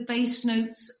need the bass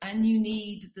notes and you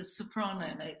need the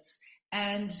soprano notes,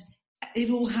 and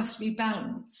it all has to be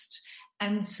balanced.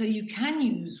 And so you can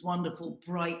use wonderful,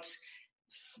 bright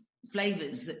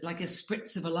flavors like a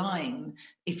spritz of a lime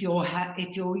if you're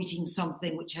eating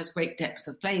something which has great depth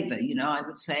of flavor. I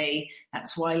would say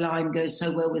that's why lime goes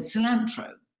so well with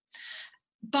cilantro.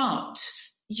 But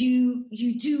you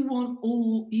do want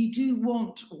all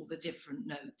the different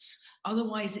notes,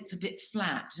 otherwise it's a bit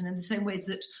flat. And in the same ways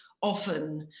that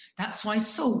often that's why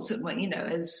salt,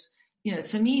 as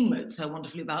Samin wrote so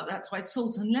wonderfully about, that's why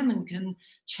salt and lemon can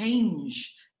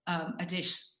change a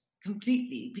dish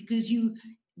completely, because you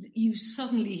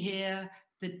suddenly hear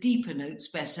the deeper notes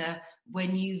better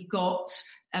when you've got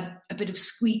a bit of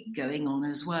squeak going on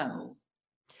as well.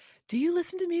 Do you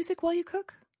listen to music while you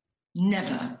cook?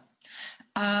 Never.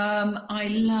 I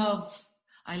love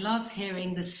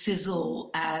hearing the sizzle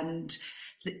and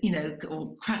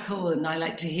or crackle, and I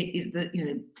like to hear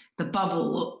the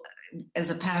bubble as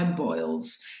a pan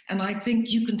boils. And I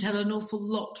think you can tell an awful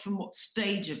lot from what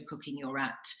stage of cooking you're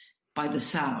at by the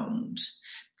sound.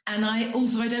 And I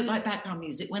don't like background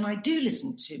music. When I do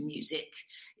listen to music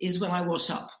is when I wash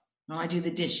up, when I do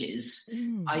the dishes.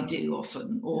 I do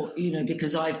often, or,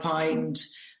 because I find,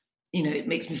 it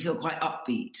makes me feel quite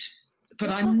upbeat. But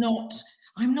I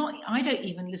don't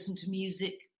even listen to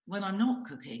music when I'm not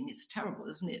cooking. It's terrible,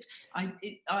 isn't it?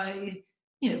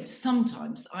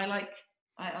 Sometimes I like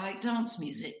dance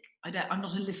music. I'm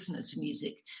not a listener to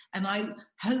music, and I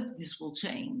hope this will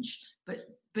change. But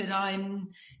I'm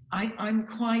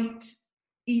quite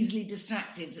easily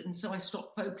distracted, and so I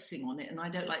stop focusing on it, and I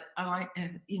don't like.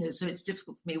 So it's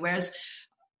difficult for me. Whereas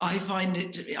I find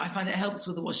it helps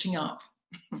with the washing up.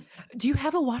 Do you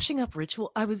have a washing up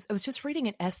ritual? I was just reading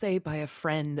an essay by a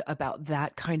friend about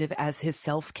that, kind of as his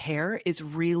self-care is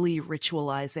really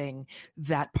ritualizing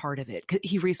that part of it.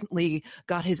 He recently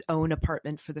got his own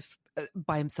apartment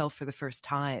by himself for the first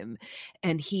time,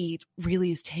 and he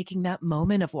really is taking that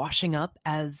moment of washing up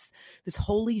as this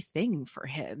holy thing for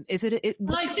him. Is it?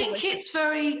 I think it's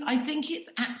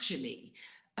actually.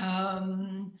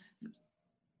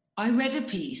 I read a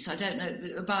piece, I don't know,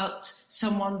 about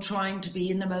someone trying to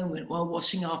be in the moment while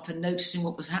washing up and noticing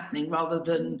what was happening rather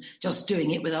than just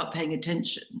doing it without paying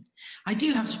attention. I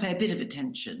do have to pay a bit of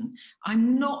attention.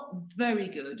 I'm not very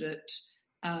good at,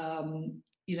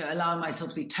 allowing myself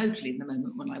to be totally in the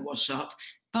moment when I wash up.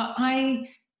 But I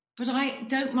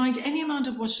don't mind any amount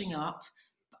of washing up.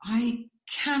 I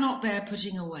cannot bear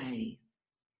putting away.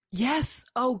 Yes.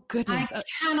 Oh, goodness. I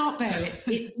cannot bear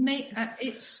it.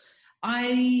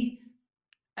 I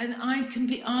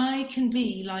can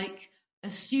be like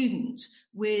a student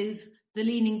with the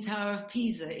Leaning Tower of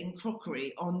Pisa in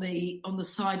crockery on the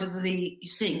side of the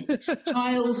sink,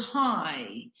 piled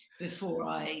high before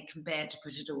I can bear to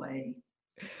put it away.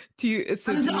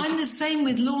 I'm the same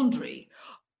with laundry.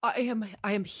 I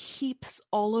am heaps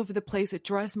all over the place. It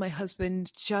drives my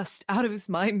husband just out of his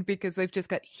mind because I've just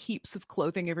got heaps of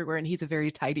clothing everywhere, and he's a very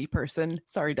tidy person.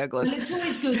 Sorry, Douglas. Well, it's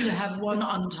always good to have one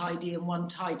untidy and one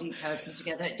tidy person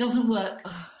together. It doesn't work,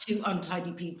 two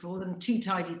untidy people, and two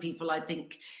tidy people, I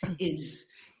think, is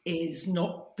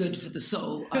not good for the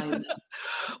soul either.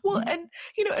 Well, and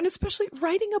especially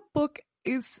writing a book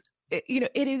is,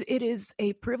 it is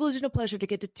a privilege and a pleasure to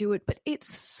get to do it, but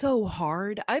it's so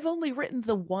hard. I've only written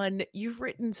the one. You've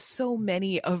written so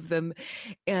many of them,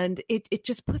 and it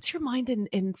just puts your mind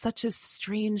in such a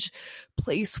strange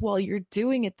place while you're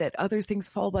doing it that other things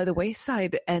fall by the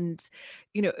wayside. And,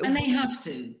 and they have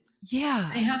to.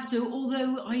 Yeah. They have to,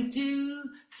 although I do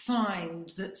find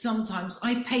that sometimes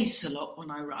I pace a lot when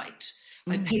I write.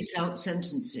 I pace out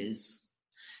sentences.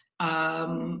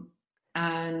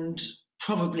 And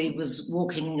probably was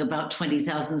walking about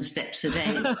 20,000 steps a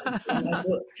day in my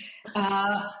book.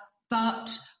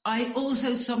 But I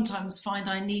also sometimes find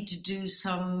I need to do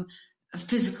some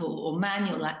physical or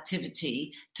manual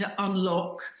activity to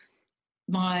unlock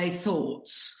my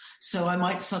thoughts. So I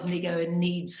might suddenly go and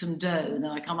knead some dough and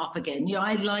then I come up again. You know,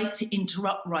 I like to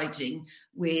interrupt writing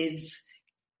with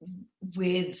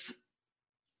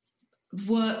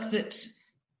work that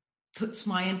puts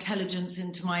my intelligence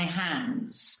into my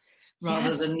hands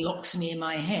rather than locks me in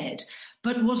my head.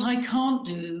 But what I can't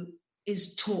do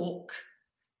is talk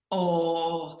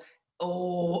or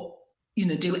you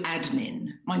know, do admin.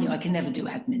 Mind you, I can never do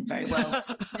admin very well.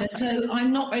 So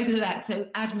I'm not very good at that. So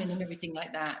admin and everything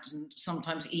like that, and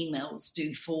sometimes emails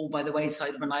do fall by the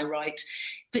wayside when I write.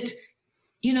 But,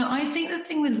 you know, I think the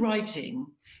thing with writing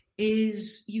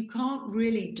is you can't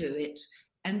really do it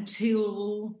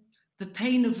until the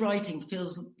pain of writing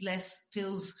feels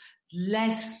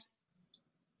less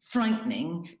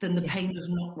frightening than the pain of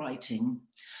not writing.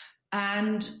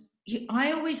 And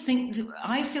I always think that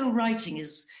I feel writing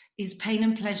is pain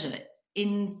and pleasure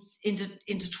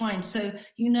intertwined. So,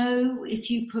 you know, if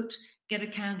you get a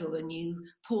candle and you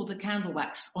pour the candle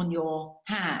wax on your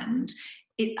hand,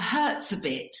 it hurts a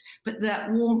bit, but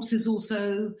that warmth is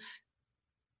also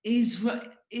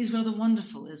rather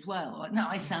wonderful as well. Now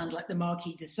I sound like the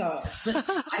Marquis de Sade, but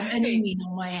I only mean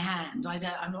on my hand.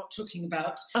 I'm not talking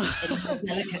about any more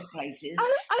delicate places.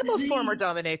 I'm a former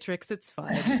dominatrix. It's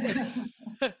fine.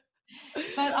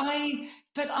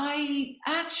 But I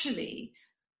actually,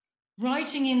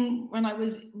 writing when I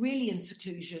was really in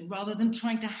seclusion, rather than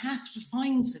trying to have to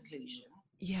find seclusion,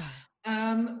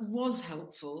 was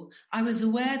helpful. I was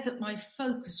aware that my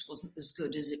focus wasn't as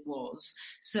good as it was,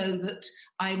 so that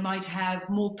I might have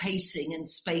more pacing and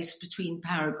space between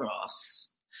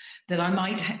paragraphs, that I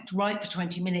might write for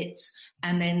 20 minutes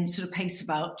and then sort of pace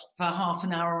about for half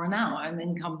an hour or an hour and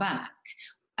then come back.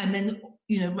 And then,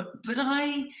 you know,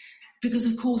 because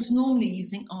of course, normally you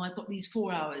think, oh, I've got these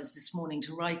 4 hours this morning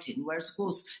to write in. Whereas of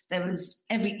course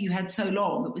you had so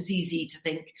long, it was easy to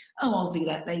think, oh, I'll do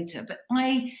that later. But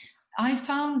I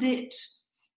found it,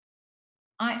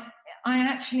 I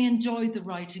actually enjoyed the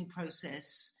writing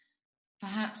process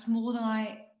perhaps more than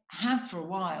I have for a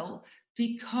while,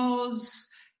 because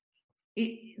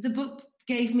the book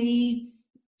gave me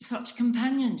such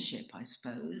companionship, I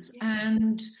suppose.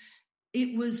 And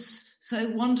it was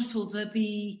so wonderful to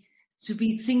be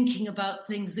thinking about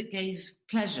things that gave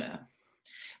pleasure.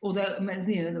 Although,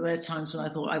 you know, there were times when I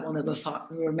thought I will never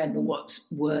remember what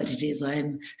word it is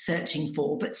I'm searching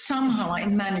for, but somehow I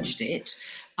managed it.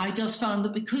 I just found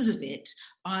that because of it,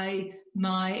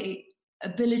 my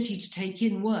ability to take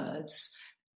in words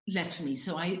left me.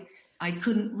 So I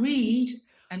couldn't read,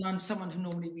 and I'm someone who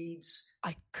normally reads.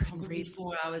 I couldn't read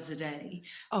 4 hours a day.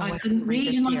 Oh, I couldn't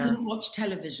read, and I couldn't watch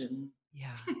television.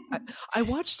 Yeah, I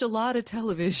watched a lot of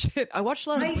television. I watched a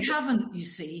lot. I haven't, you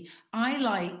see. I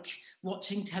like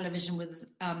watching television with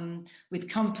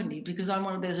company, because I'm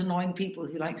one of those annoying people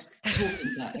who likes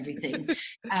talking about everything.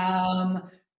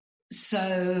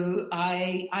 So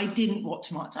I didn't watch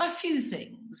much. A few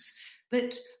things,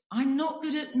 but I'm not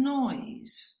good at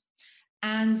noise,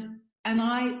 and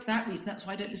for that reason, that's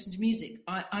why I don't listen to music.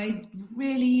 I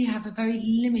really have a very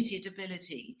limited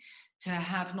ability to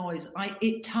have noise.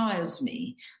 It tires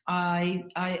me.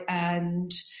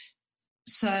 And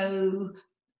so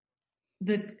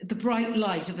the bright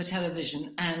light of a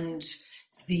television and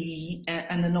the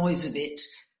noise of it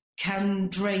can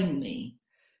drain me.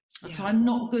 Yeah. So I'm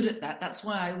not good at that. That's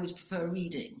why I always prefer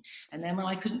reading. And then when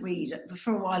I couldn't read,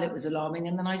 for a while it was alarming.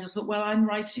 And then I just thought, well, I'm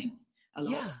writing a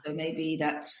lot, so maybe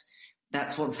that's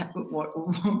what's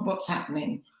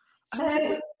happening.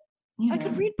 So, I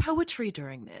could read poetry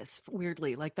during this,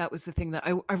 weirdly. Like, that was the thing that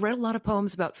I read a lot of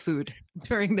poems about food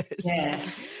during this.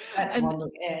 Yes, that's wonderful.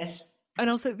 Yes. And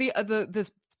also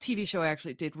the TV show I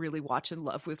actually did really watch and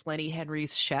love was Lenny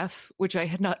Henry's Chef, which I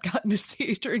had not gotten to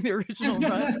see during the original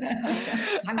run.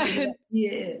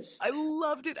 Yes. I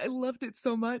loved it. I loved it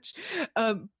so much.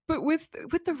 But with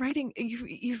the writing,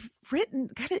 you've written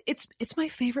kind of, it's my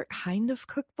favorite kind of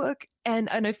cookbook. And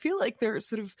I feel like there are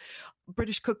sort of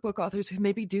British cookbook authors who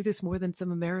maybe do this more than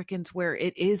some Americans, where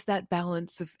it is that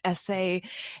balance of essay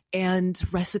and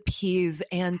recipes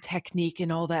and technique and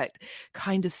all that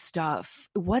kind of stuff.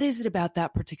 What is it about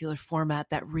that particular format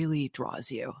that really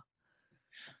draws you?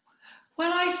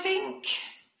 Well, I think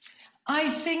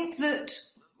that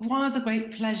one of the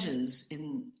great pleasures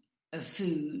of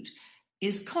food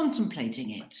is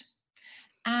contemplating it.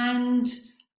 And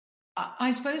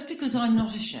I suppose because I'm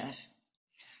not a chef,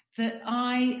 that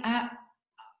I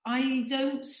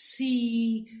don't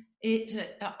see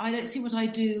it. I don't see what I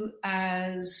do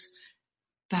as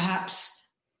perhaps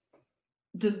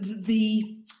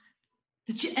the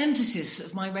emphasis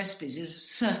of my recipes is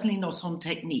certainly not on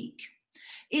technique.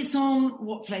 it's on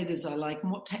what flavors I like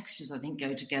and what textures I think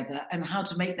go together and how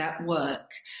to make that work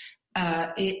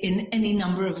in any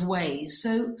number of ways.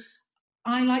 So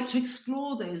I like to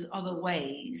explore those other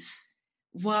ways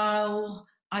while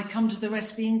I come to the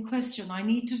recipe in question. I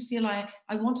need to feel I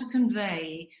want to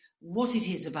convey what it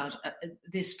is about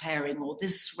this pairing or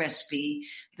this recipe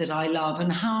that I love,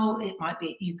 and how it might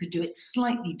be you could do it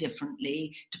slightly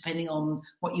differently depending on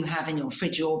what you have in your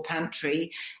fridge or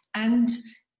pantry, and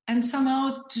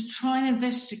somehow to try and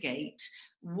investigate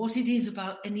what it is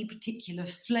about any particular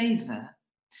flavour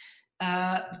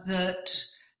that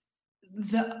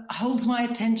holds my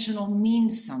attention or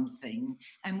means something.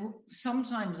 And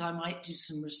sometimes I might do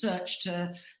some research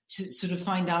to sort of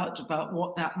find out about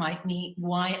what that might mean,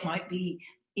 why it might be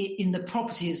in the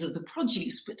properties of the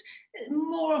produce. But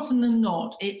more often than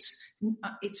not,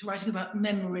 it's writing about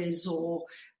memories or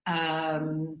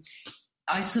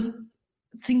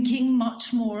thinking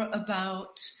much more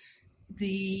about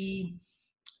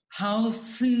how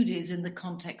food is in the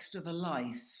context of a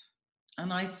life.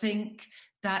 And I think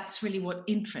that's really what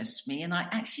interests me. And I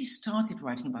actually started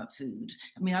writing about food.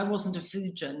 I mean, I wasn't a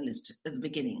food journalist at the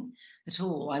beginning at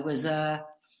all. I was a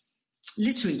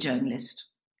literary journalist,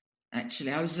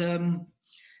 actually. I was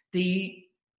the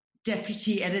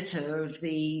deputy editor of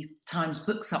the Times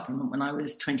Book Supplement when I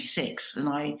was 26. And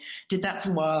I did that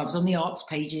for a while. I was on the arts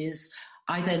pages.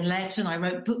 I then left and I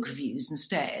wrote book reviews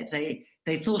instead.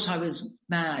 They thought I was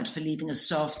mad for leaving a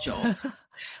staff job.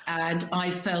 And I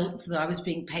felt that I was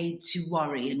being paid to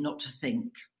worry and not to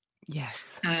think.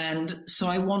 Yes. And so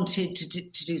I wanted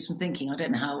to do some thinking. I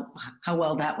don't know how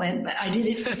well that went, but I did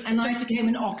it. And I became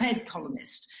an op-ed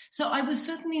columnist. So I was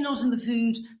certainly not in the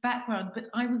food background, but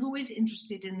I was always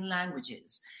interested in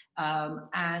languages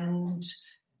and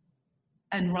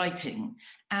writing.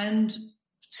 And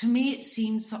to me, it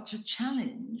seemed such a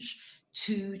challenge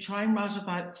to try and write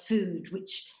about food,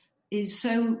 which is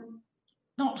so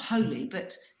not wholly,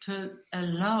 but to a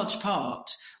large part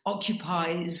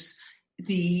occupies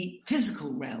the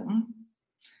physical realm.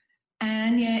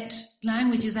 And yet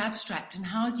language is abstract. And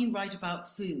how do you write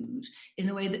about food in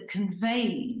a way that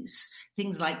conveys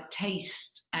things like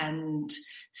taste and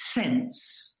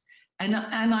sense? And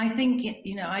I think,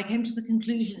 I came to the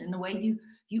conclusion in a way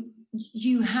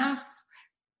you have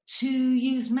to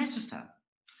use metaphor,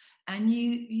 and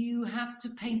you have to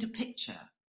paint a picture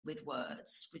with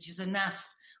words, which is a naff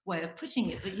way of putting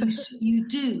it, but you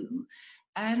do.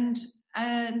 And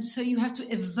so you have to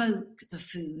evoke the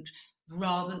food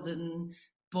rather than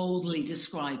boldly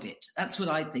describe it. That's what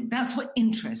I think. That's what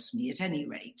interests me at any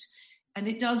rate. And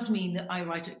it does mean that I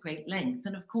write at great length.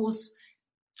 And of course,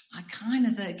 I kind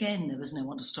of, again, there was no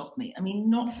one to stop me. I mean,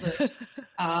 not that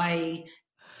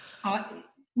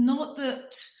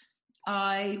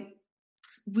I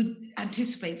would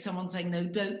anticipate someone saying, no,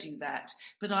 don't do that.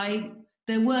 But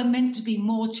there were meant to be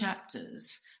more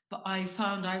chapters, but I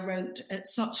found I wrote at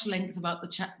such length about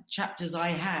the chapters I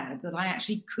had that I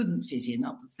actually couldn't fit in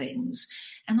other things.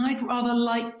 And I rather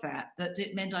liked that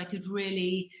it meant I could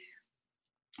really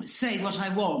say what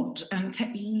I want and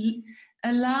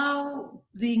allow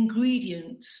the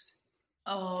ingredients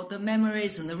or the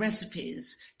memories and the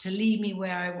recipes to lead me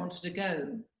where I wanted to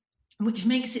go, which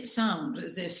makes it sound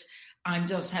as if I'm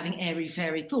just having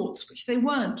airy-fairy thoughts, which they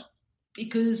weren't,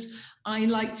 because I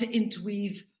like to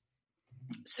interweave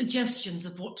suggestions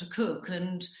of what to cook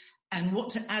and what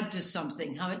to add to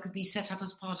something, how it could be set up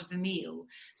as part of a meal.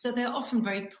 So they're often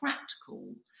very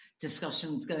practical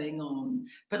discussions going on.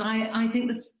 But I think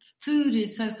the food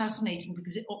is so fascinating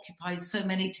because it occupies so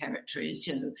many territories,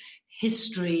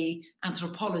 history,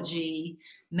 anthropology,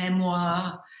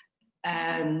 memoir,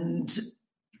 and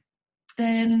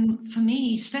then for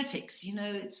me, aesthetics,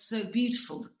 it's so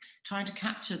beautiful, trying to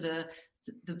capture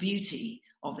the beauty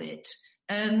of it.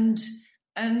 And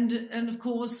of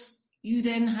course, you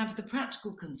then have the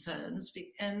practical concerns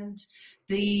and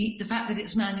the fact that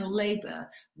it's manual labor,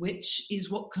 which is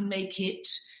what can make it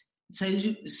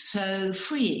so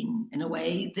freeing in a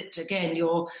way that, again,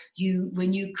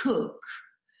 when you cook,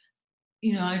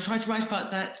 I try to write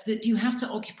about that you have to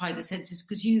occupy the senses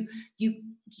because you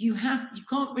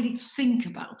can't really think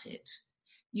about it.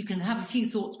 You can have a few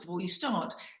thoughts before you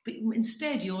start, but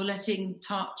instead you're letting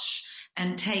touch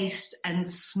and taste and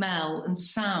smell and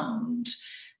sound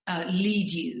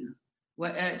lead you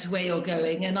to where you're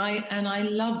going. And I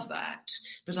love that.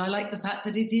 But I like the fact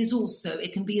that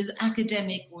it can be as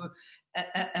academic or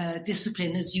a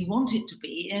discipline as you want it to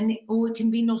be, or it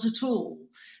can be not at all.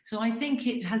 So I think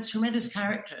it has tremendous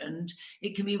character, and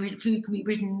food can be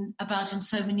written about in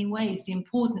so many ways. The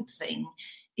important thing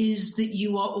is that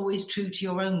you are always true to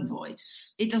your own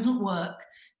voice. It doesn't work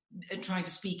trying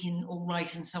to speak in or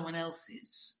write in someone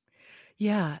else's.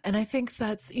 Yeah. And I think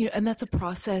that's, and that's a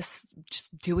process,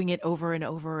 just doing it over and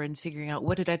over and figuring out,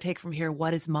 what did I take from here?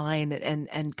 What is mine?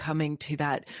 And coming to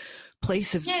that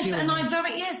place of Yes. doing And I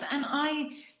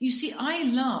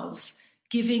love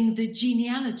giving the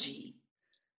genealogy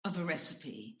of a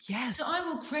recipe. Yes. So I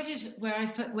will credit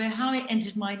how it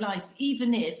entered my life,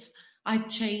 even if I've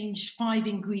changed 5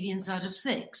 ingredients out of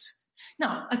 6.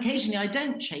 Now, occasionally I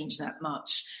don't change that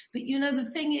much, but the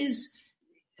thing is,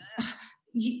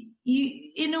 you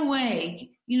in a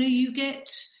way, you get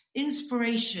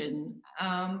inspiration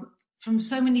from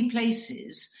so many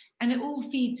places, and it all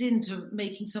feeds into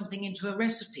making something into a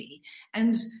recipe.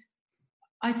 And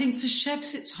I think for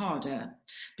chefs it's harder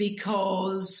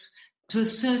because, to a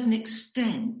certain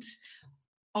extent,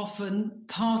 often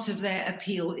part of their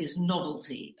appeal is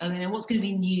novelty. What's going to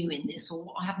be new in this, or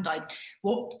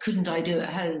what couldn't I do at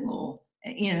home, or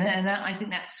and I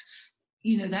think that's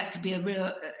that could be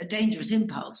a dangerous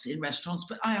impulse in restaurants,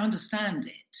 but I understand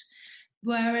it.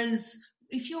 Whereas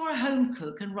if you're a home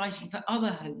cook and writing for other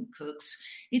home cooks,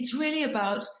 it's really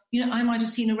about, I might have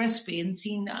seen a recipe and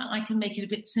seen I can make it a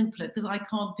bit simpler because I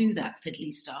can't do that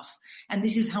fiddly stuff. And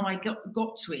this is how I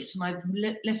got to it. And I've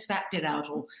left that bit out,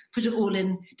 or put it all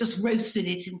in, just roasted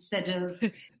it instead of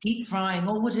deep frying,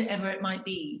 or whatever it might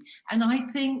be. And I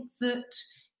think that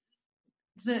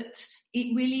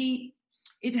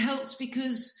it helps,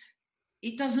 because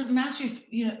it doesn't matter if,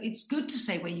 it's good to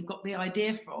say where you got the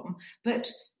idea from,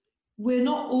 but we're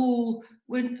not all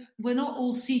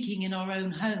seeking in our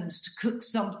own homes to cook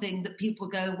something that people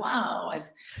go, wow, I've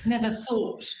never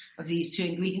thought of these 2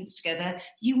 ingredients together.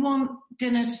 You want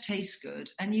dinner to taste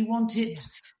good, and you want it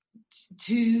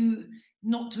to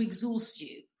not to exhaust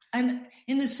you. And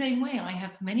in the same way, I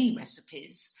have many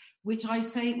recipes which I'll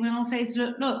say,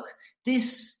 look,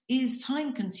 this is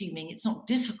time consuming. It's not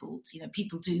difficult.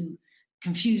 People do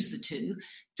confuse the two.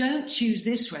 Don't choose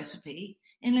this recipe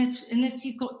unless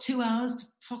you've got 2 hours to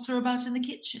potter about in the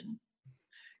kitchen.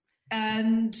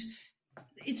 And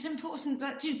it's important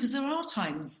that too, because there are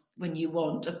times when you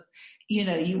want to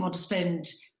spend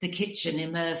the kitchen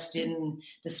immersed in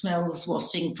the smells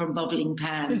wafting from bubbling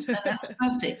pans. And that's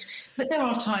perfect. But there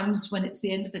are times when it's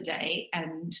the end of the day,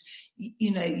 and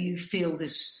you feel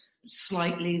this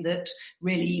slightly that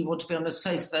really you want to be on a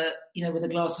sofa, with a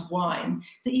glass of wine,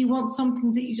 that you want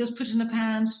something that you just put in a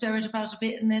pan, stir it about a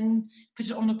bit, and then put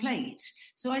it on a plate.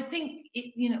 So I think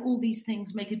all these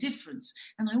things make a difference.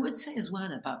 And I would say as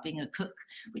well about being a cook,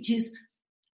 which is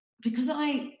because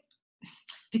I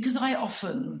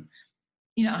often,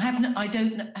 I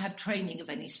don't have training of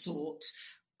any sort.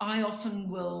 I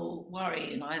often will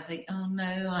worry, and I think, oh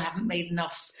no, I haven't made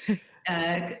enough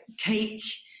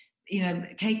cake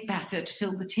batter to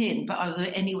fill the tin, but I'll do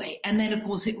it anyway. And then, of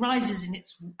course, it rises, and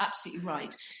it's absolutely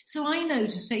right. So I know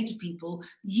to say to people,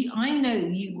 I know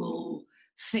you will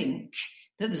think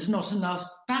that there's not enough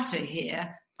batter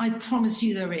here. I promise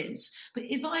you there is. But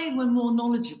if I were more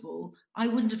knowledgeable, I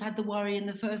wouldn't have had the worry in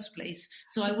the first place.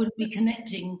 So I wouldn't be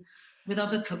connecting with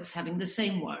other cooks having the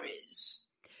same worries.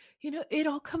 It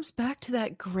all comes back to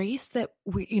that grace that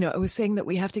I was saying that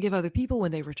we have to give other people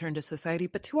when they return to society,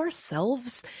 but to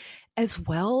ourselves as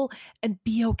well, and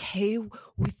be okay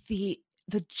with the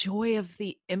joy of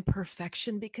the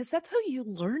imperfection, because that's how you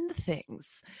learn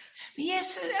things.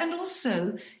 Yes. And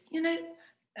also,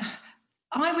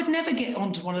 I would never get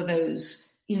onto one of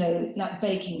those, like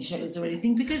baking shows or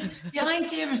anything, because the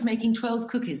idea of making 12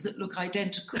 cookies that look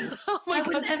identical, I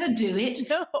would never do it.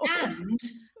 No. And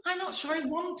I'm not sure I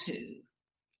want to.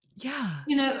 Yeah.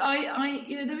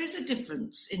 There is a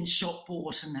difference in shop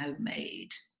bought and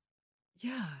homemade.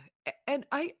 Yeah. And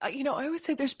I always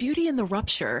say there's beauty in the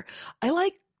rupture. I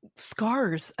like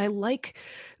scars. I like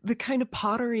the kind of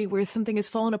pottery where something has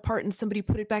fallen apart and somebody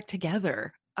put it back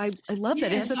together. I love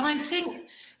that. Yes, I think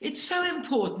it's so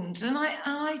important. And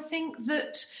I think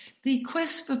that the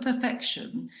quest for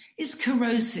perfection is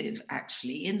corrosive,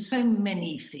 actually, in so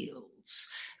many fields.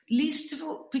 Least of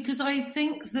all, because I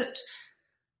think that,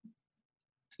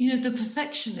 the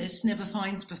perfectionist never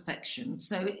finds perfection.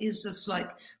 So it is just like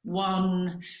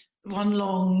one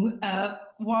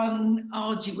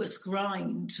arduous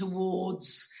grind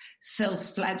towards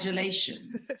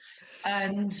self-flagellation.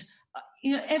 And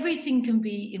everything can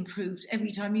be improved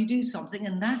every time you do something.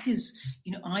 And that is,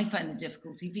 I find the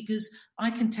difficulty, because I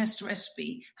can test a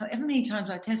recipe. However many times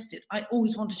I test it, I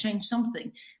always want to change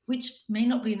something, which may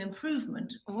not be an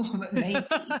improvement, or it may be.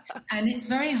 And it's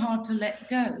very hard to let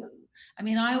go. I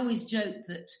mean, I always joke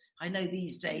that I know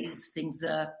these days things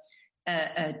are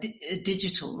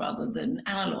digital rather than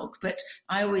analog, but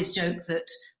I always joke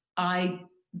that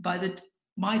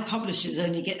my publishers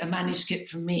only get a manuscript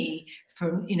from me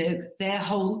from,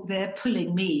 they're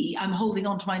pulling me. I'm holding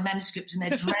on to my manuscript and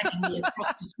they're dragging me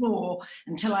across the floor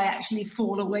until I actually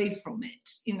fall away from it.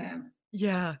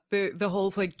 Yeah, the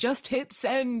whole like just hit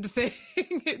send thing.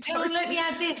 Let me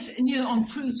add this, and on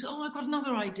proofs. Oh, I've got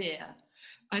another idea.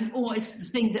 And it's the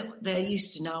thing that they're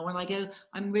used to now when I go,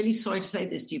 I'm really sorry to say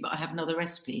this to you, but I have another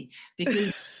recipe,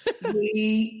 because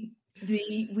we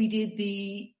did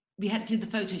the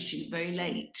photo shoot very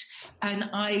late, and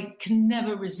I can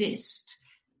never resist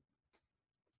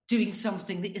doing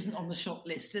something that isn't on the shop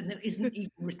list and that isn't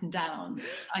even written down.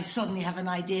 I suddenly have an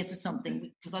idea for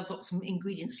something because I've got some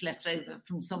ingredients left over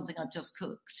from something I've just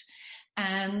cooked.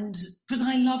 And because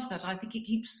I love that, I think it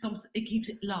keeps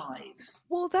it live.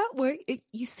 Well, that way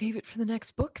you save it for the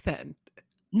next book then.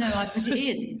 No, I put it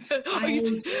in.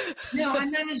 I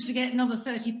managed to get another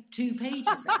 32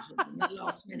 pages out of them at the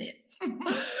last minute.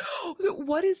 So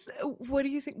what do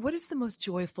you think? What is the most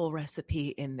joyful recipe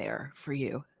in there for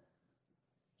you?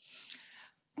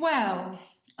 Well,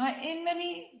 in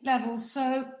many levels.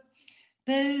 So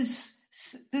there's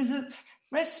a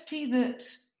recipe that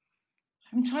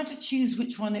I'm trying to choose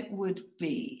which one it would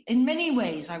be. In many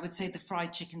ways, I would say the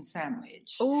fried chicken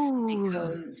sandwich. Oh,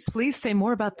 because please say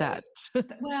more about that.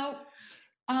 Well,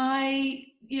 I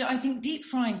think deep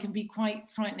frying can be quite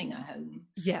frightening at home.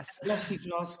 Yes, a lot of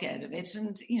people are scared of it,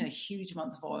 and huge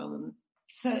amounts of oil, and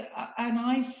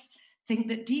I think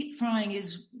that deep frying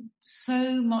is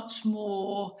so much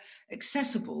more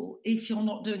accessible if you're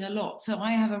not doing a lot. So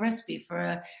I have a recipe for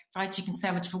a fried chicken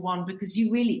sandwich for one, because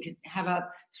you really could have a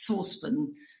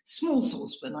saucepan, small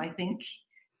saucepan, I think,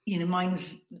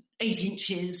 mine's 8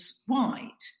 inches wide.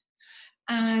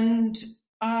 And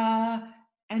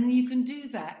you can do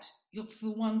that for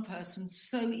one person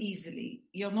so easily.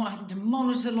 You're not having to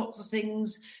monitor lots of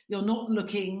things. You're not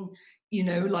looking,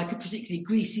 like a particularly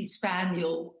greasy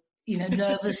spaniel,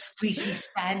 nervous, greasy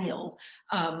spaniel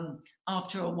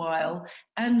after a while.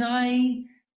 And I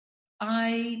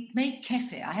make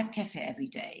kefir. I have kefir every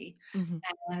day. Mm-hmm.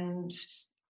 And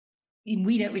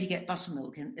we don't really get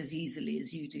buttermilk as easily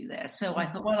as you do there. So I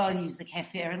thought, well, I'll use the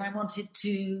kefir. And I wanted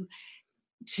to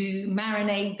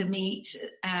marinate the meat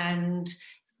and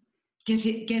get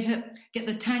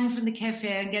the tang from the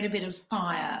kefir and get a bit of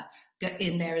fire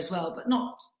in there as well, but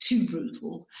not too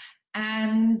brutal.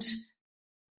 And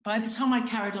by the time I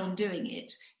carried on doing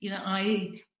it,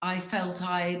 I felt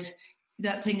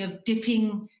that thing of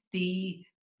dipping the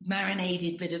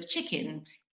marinated bit of chicken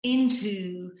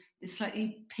into the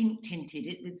slightly pink tinted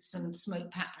it with some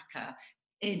smoked paprika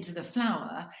into the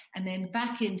flour, and then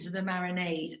back into the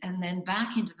marinade, and then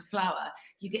back into the flour.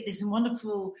 You get this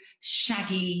wonderful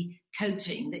shaggy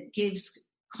coating that gives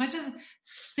quite a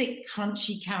thick,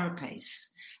 crunchy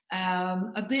carapace,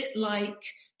 a bit like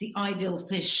the ideal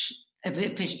fish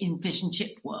in fish and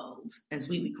chip world, as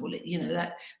we would call it,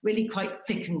 that really quite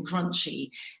thick and crunchy.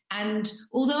 And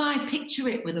although I picture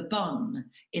it with a bun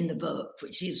in the book,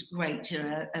 which is great,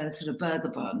 a sort of burger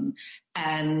bun,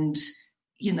 and,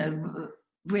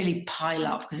 really pile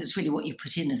up, because it's really what you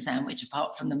put in a sandwich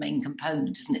apart from the main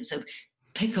component, isn't it? So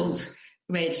pickled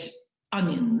red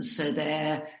onions, so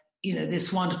they're,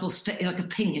 this wonderful, like a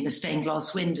pink in a stained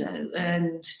glass window.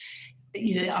 And,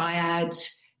 I add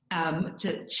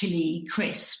to chili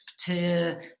crisp,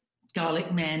 to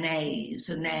garlic mayonnaise,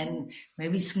 and then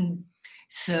maybe some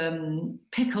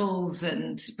pickles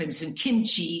and maybe some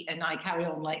kimchi, and I carry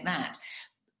on like that.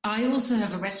 I also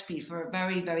have a recipe for a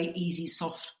very, very easy,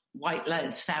 soft white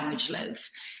loaf, sandwich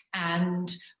loaf, and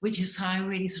which is how I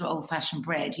really sort of old-fashioned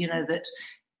bread, that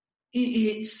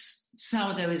it's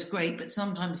sourdough is great, but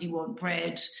sometimes you want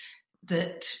bread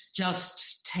that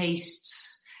just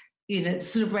tastes, the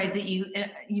sort of bread that you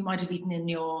might have eaten in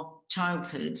your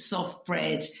childhood, soft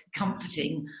bread,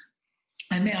 comforting.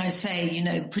 And may I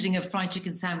say, putting a fried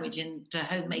chicken sandwich into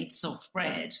homemade soft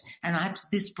bread, and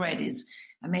this bread is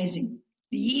amazingly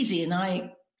easy, and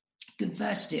I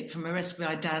converted it from a recipe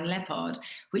by Dan Leppard,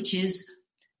 which is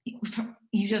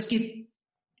you just give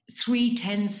 3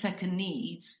 10-second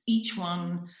kneads, each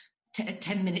one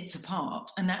 10 minutes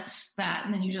apart, and that's that.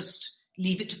 And then you just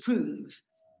leave it to prove,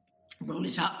 roll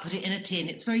it up, put it in a tin.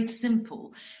 It's very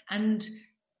simple, and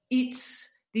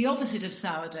it's the opposite of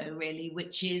sourdough, really,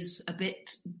 which is a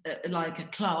bit like a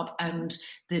club, and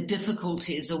the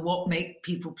difficulties are what make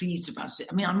people pleased about it.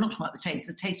 I mean, I'm not talking about the taste.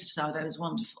 The taste of sourdough is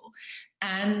wonderful.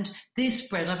 And this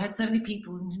bread, I've had so many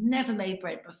people who've never made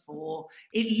bread before.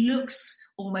 It looks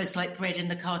almost like bread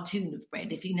in a cartoon of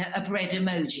bread. If you know a bread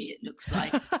emoji, it looks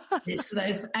like this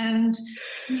loaf. And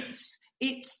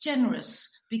it's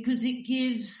generous because it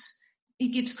gives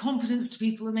it gives confidence to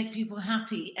people and makes people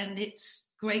happy, and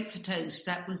it's great for toast.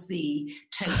 That was the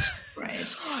toast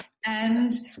bread.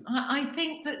 And I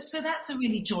think that's a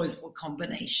really joyful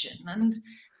combination. And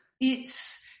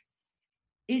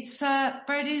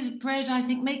bread. I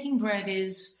think making bread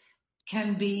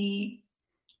can be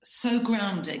so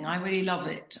grounding. I really love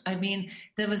it. I mean,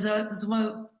 there's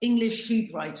one English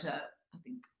food writer, I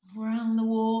think around the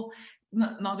war,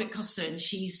 Margaret Coster, and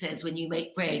she says when you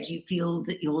make bread, you feel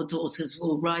that your daughters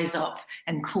will rise up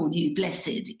and call you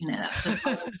blessed. That's a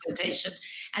quotation.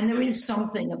 And there is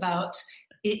something about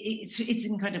it. It's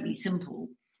incredibly simple,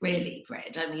 really,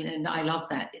 bread. I mean, and I love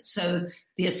that. It's so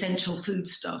the essential food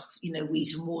stuff,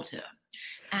 wheat and water,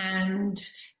 and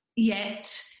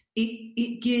yet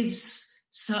it gives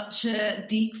such a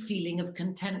deep feeling of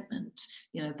contentment.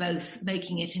 Both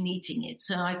making it and eating it.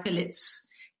 So I feel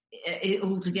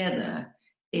altogether,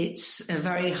 it's a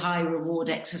very high reward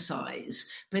exercise.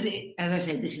 But as I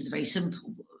said, this is a very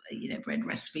simple, bread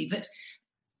recipe. But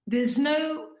there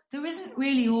isn't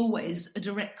really always a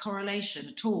direct correlation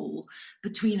at all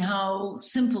between how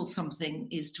simple something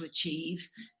is to achieve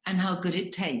and how good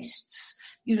it tastes.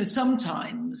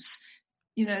 Sometimes,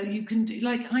 you can do,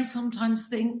 like I sometimes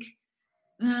think,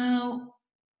 now,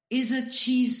 is a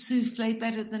cheese souffle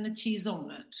better than a cheese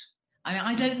omelette? I mean,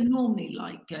 I don't normally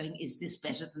like going, is this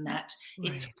better than that? Right.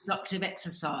 It's productive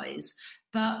exercise.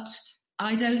 But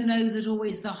I don't know that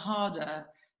always the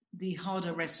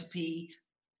harder recipe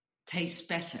tastes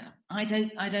better. I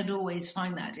don't always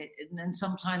find that. And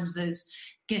sometimes those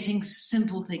getting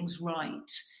simple things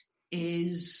right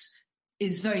is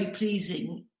very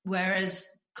pleasing, whereas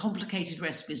complicated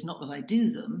recipes, not that I do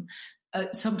them,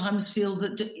 sometimes feel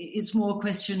that it's more a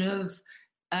question of,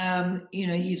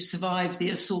 you've survived the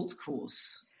assault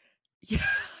course. Yeah.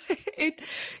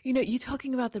 You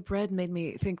talking about the bread made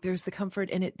me think there's the comfort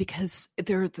in it, because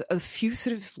there are a few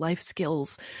sort of life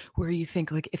skills where you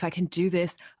think, like, if I can do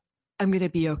this, I'm going to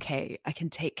be okay. I can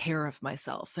take care of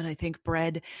myself. And I think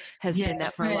bread has been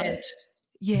that for a lot.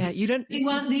 Yeah. You don't.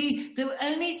 The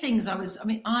only things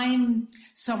I'm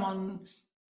someone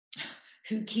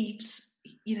who keeps,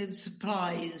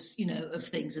 supplies, of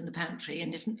things in the pantry,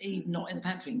 and if even not in the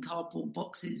pantry, in cardboard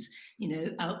boxes,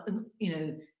 out,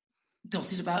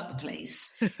 dotted about the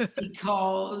place,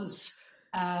 because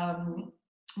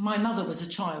my mother was a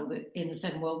child in the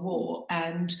Second World War,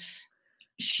 and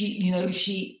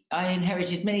I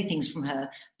inherited many things from her,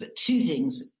 but two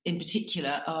things in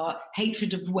particular are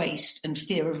hatred of waste and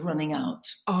fear of running out.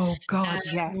 Oh God,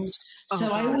 yes.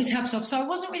 So I always have stuff. So I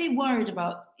wasn't really worried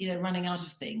about, running out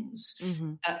of things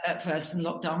at first in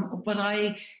lockdown, but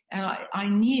I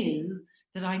knew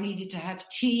that I needed to have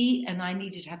tea and I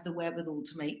needed to have the wherewithal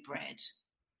to make bread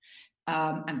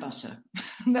and butter,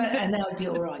 and that would be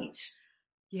all right.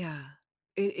 Yeah.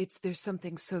 There's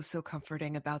something so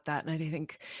comforting about that. And I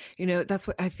think, that's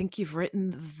what I think you've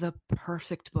written the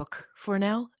perfect book for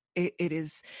now.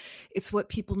 It's what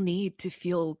people need to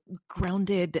feel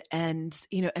grounded and,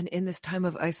 and in this time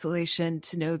of isolation,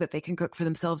 to know that they can cook for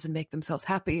themselves and make themselves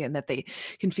happy, and that they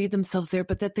can feed themselves there,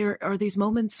 but that there are these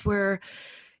moments where,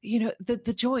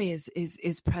 the joy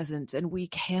is present, and we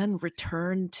can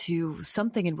return to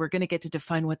something, and we're going to get to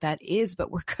define what that is,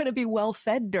 but we're going to be well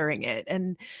fed during it.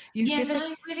 And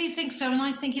I really think so. And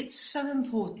I think it's so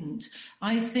important.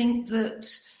 I think that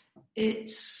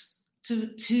it's to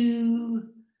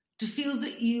feel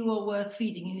that you are worth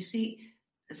feeding. You see,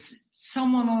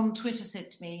 someone on Twitter said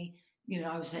to me,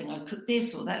 I was saying I'd cook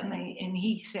this or that, and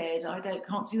he said,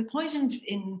 can't see the point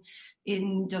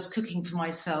in just cooking for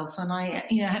myself. And I,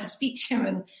 had to speak to him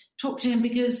and talk to him,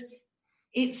 because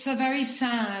it's a very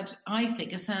sad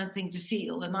thing to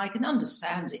feel. And I can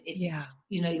understand it if,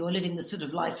 you're living the sort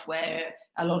of life where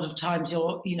a lot of times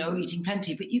you're, eating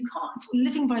plenty, but you can't, if you're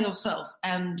living by yourself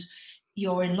and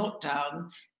you're in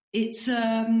lockdown, it's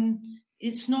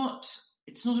not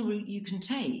a route you can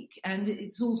take. And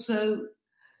it's also,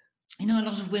 a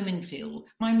lot of women feel,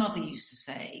 my mother used to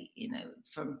say, it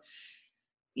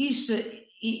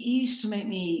used to make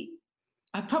me,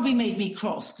 it probably made me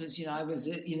cross, because, I was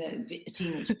a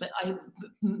teenager,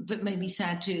 but made me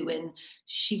sad too, when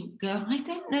she would go, I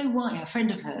don't know why, a friend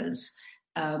of hers,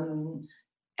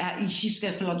 she used to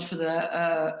go for lunch with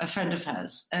a friend of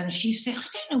hers, and she said, I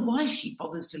don't know why she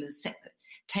bothers to set the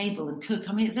table and cook.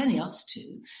 I mean, it's only us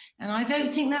two. And I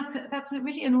don't think that's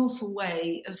really an awful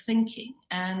way of thinking.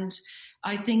 And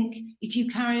I think if you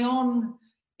carry on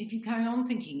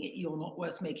thinking you're not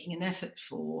worth making an effort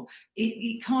for,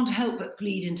 it can't help but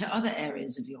bleed into other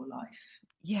areas of your life.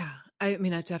 Yeah, I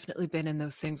mean, I've definitely been in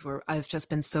those things where I've just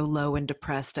been so low and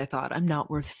depressed. I thought I'm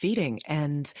not worth feeding.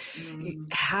 And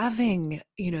having,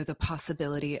 the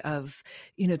possibility of,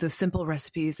 those simple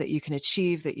recipes that you can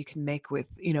achieve, that you can make with,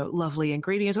 lovely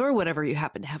ingredients or whatever you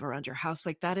happen to have around your house.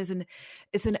 Like that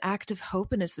it's an act of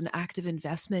hope, and it's an act of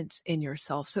investment in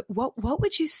yourself. So what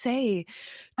would you say?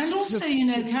 And also,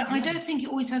 Kat, I don't think it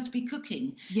always has to be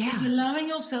cooking. Yeah. It's allowing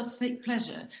yourself to take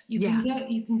pleasure. You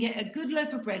can get a good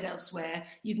loaf of bread elsewhere.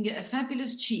 You can get a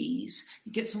fabulous cheese.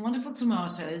 You get some wonderful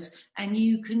tomatoes, and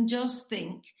you can just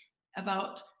think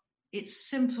about it's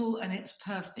simple and it's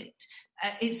perfect.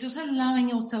 It's just allowing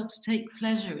yourself to take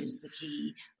pleasure is the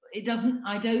key. It doesn't.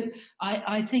 I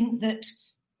think that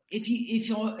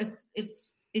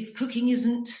if cooking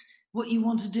isn't what you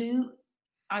want to do,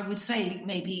 I would say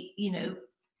maybe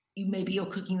you're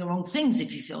cooking the wrong things.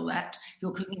 If you feel that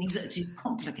you're cooking things that are too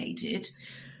complicated,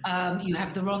 you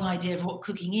have the wrong idea of what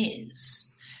cooking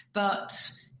is. But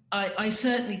I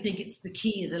certainly think it's the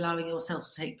key is allowing yourself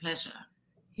to take pleasure.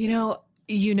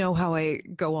 You know how I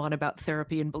go on about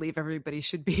therapy and believe everybody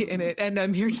should be in it. And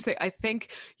I'm here to say, I think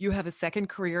you have a second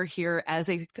career here as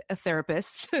a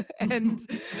therapist.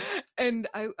 and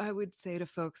I would say to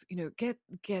folks, get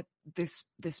this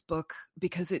book,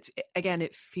 because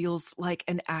it feels like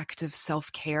an act of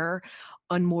self-care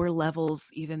on more levels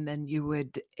even than you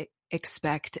would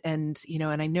expect. And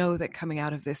I know that coming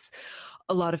out of this,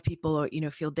 a lot of people,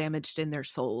 feel damaged in their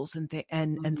souls and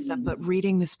stuff, but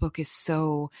reading this book is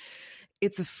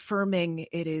it's affirming.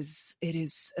 It is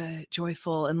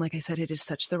joyful. And like I said, it is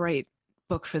such the right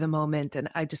book for the moment. And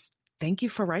I just thank you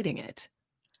for writing it.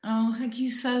 Oh, thank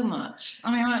you so much.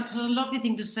 I mean, it's a lovely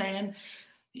thing to say. And,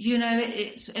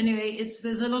 there's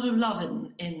a lot of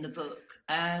love in the book.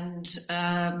 And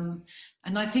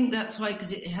I think that's why,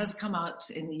 because it has come out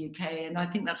in the UK, and I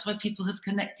think that's why people have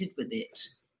connected with it.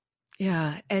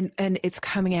 Yeah, and it's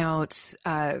coming out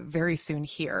very soon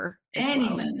here. Any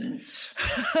moment.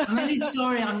 I'm really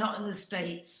sorry I'm not in the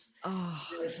States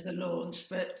for the launch,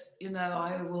 but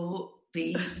I will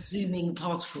be zooming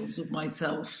particles of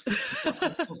myself as much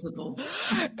as possible.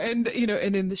 And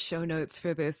and in the show notes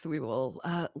for this, we will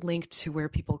link to where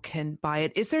people can buy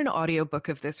it. Is there an audiobook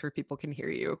of this where people can hear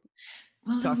you?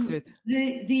 Well,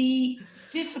 the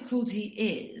difficulty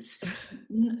is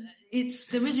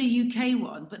there is a UK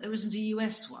one, but there isn't a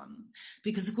US one,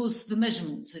 because of course the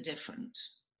measurements are different,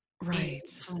 right,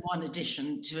 from one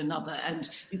edition to another,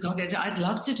 and you can't get. I'd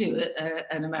love to do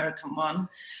an American one,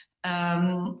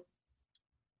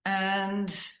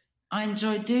 and I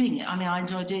enjoyed doing it. I mean, I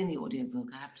enjoy doing the audiobook,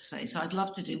 I have to say. So I'd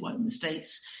love to do one in the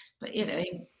States, but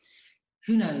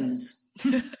who knows?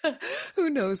 Who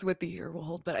knows what the year will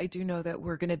hold, but I do know that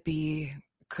we're going to be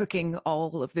cooking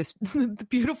all of this the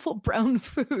beautiful brown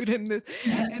food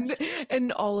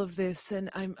and all of this, and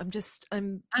I'm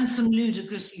and some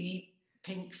ludicrously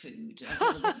pink food,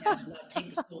 like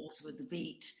pink sauce with the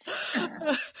beet.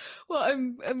 Well,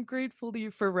 I'm grateful to you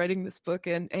for writing this book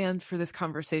and for this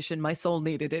conversation. My soul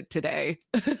needed it today,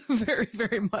 very,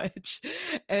 very much.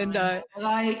 And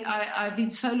I've been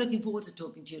so looking forward to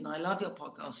talking to you, and I love your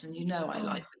podcast, and I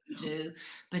like what you do.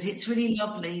 But it's really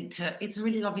lovely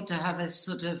to have a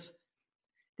sort of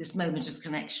this moment of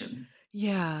connection.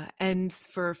 Yeah. And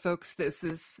for folks, this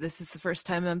is the first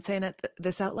time I'm saying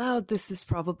this out loud. This is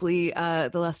probably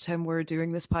the last time we're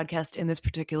doing this podcast in this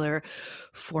particular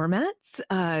format.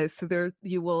 So there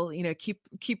you will,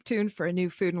 keep tuned for a new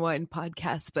Food and Wine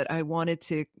podcast. But I wanted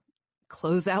to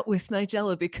close out with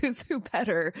Nigella, because who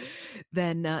better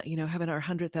than, having our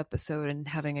 100th episode and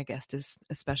having a guest as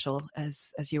special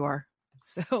as you are.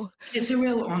 So it's a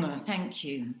real honor. Thank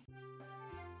you.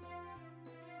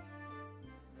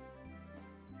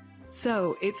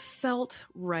 So it felt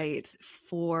right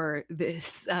for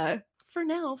this, for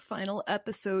now, final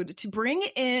episode to bring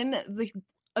in the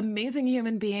amazing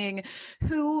human being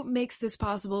who makes this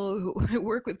possible, who I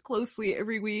work with closely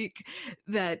every week,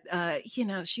 that, she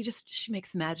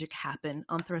makes magic happen.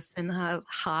 Anthra Sinha,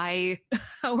 hi,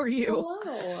 how are you?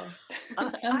 Hello.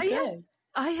 I'm good.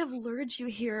 I have lured you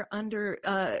here under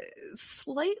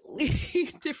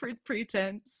slightly different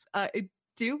pretense. I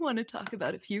do want to talk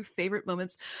about a few favorite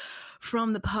moments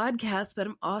from the podcast, but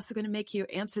I'm also going to make you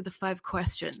answer the 5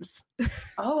 questions.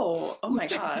 Oh my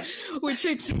gosh. Which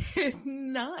I did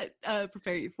not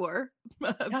prepare you for.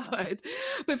 Yeah.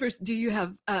 But first, do you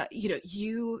have,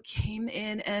 you came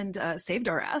in and saved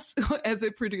our ass as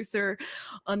a producer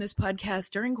on this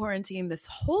podcast during quarantine. This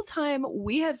whole time have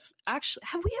we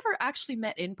ever actually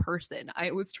met in person?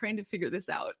 I was trying to figure this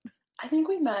out. I think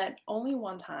we met only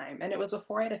one time, and it was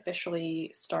before I'd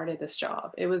officially started this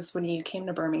job. It was when you came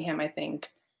to Birmingham, I think,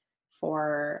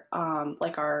 for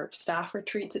like our staff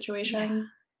retreat situation.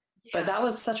 But that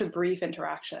was such a brief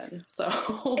interaction.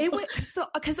 So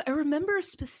because I remember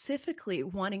specifically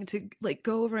wanting to like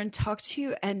go over and talk to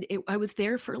you, and I was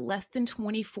there for less than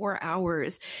 24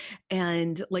 hours,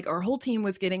 and like our whole team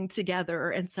was getting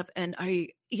together and stuff. And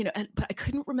but I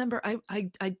couldn't remember.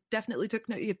 I definitely took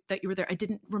note that you were there. I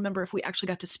didn't remember if we actually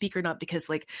got to speak or not, because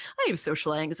like I have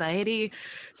social anxiety.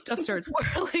 Stuff starts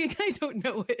whirling. I don't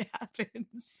know what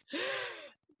happens.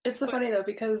 It's so funny though,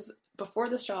 because before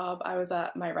this job, I was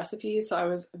at My Recipes, so I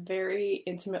was very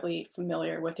intimately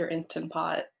familiar with your Instant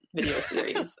Pot video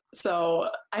series. So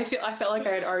I felt like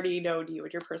I had already known you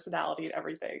and your personality and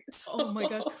everything. So. Oh my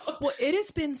gosh! Well, it has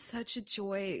been such a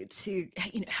joy to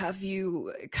have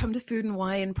you come to Food and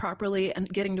Wine properly, and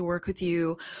getting to work with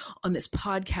you on this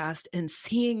podcast and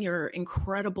seeing your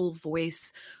incredible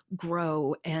voice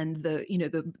grow, and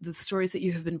the stories that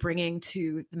you have been bringing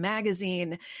to the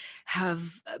magazine have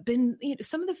been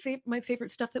some of my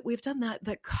favorite stuff that we've done.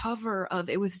 That cover of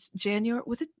it was January.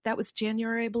 That was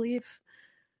January, I believe.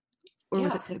 Or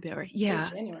was it February? Yeah. It was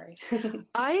January.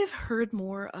 I have heard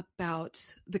more about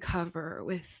the cover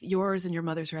with yours and your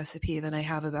mother's recipe than I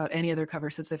have about any other cover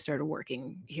since I've started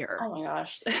working here. Oh my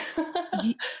gosh.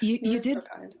 You did so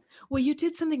kind. Well, you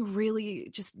did something really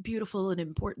just beautiful and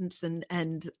important,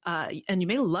 and you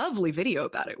made a lovely video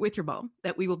about it with your mom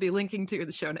that we will be linking to in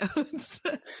the show notes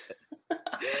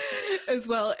as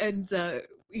well. And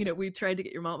we tried to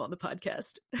get your mom on the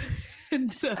podcast.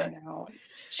 And I know.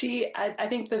 I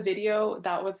think the video,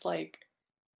 that was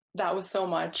so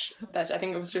much that I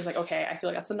think it was just like, okay, I feel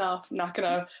like that's enough. I'm not going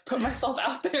to put myself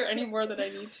out there any more than I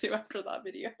need to after that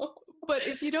video. But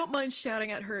if you don't mind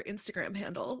shouting out her Instagram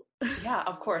handle. Yeah,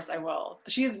 of course I will.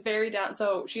 She is very down.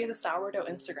 So she has a sourdough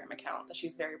Instagram account that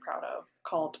she's very proud of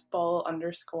called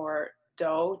bull_dough,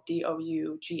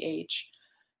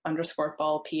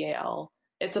 DOUGH_bull, PAL.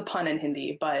 It's a pun in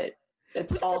Hindi, but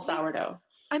it's all sourdough.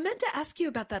 I meant to ask you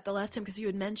about that the last time, because you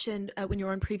had mentioned when you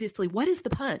were on previously. What is the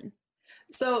pun?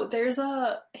 So there's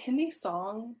a Hindi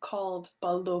song called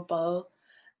Bal Do Bal,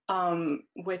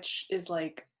 which is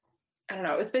like, I don't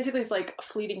know, it's like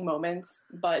fleeting moments,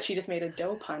 but she just made a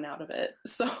dough pun out of it.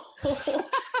 So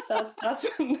that's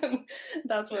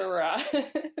where we're at.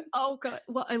 Oh God.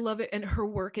 Well, I love it. And her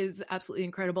work is absolutely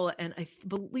incredible. And I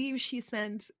believe she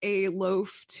sent a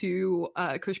loaf to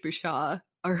Khushbu Shah,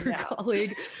 our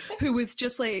colleague, who was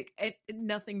just like,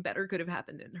 nothing better could have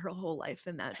happened in her whole life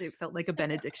than that. It felt like a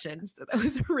benediction. So that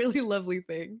was a really lovely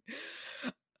thing.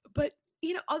 But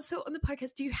also on the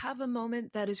podcast, do you have a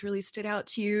moment that has really stood out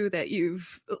to you that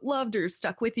you've loved or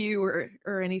stuck with you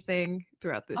or anything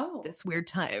throughout this weird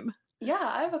time? Yeah,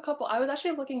 I have a couple. I was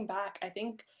actually looking back. I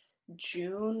think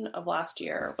June of last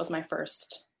year was my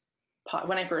first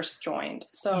when I first joined.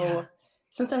 So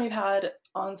since then we've had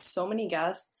on so many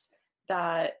guests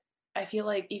that I feel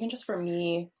like even just for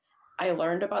me, I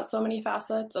learned about so many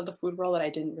facets of the food world that I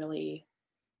didn't really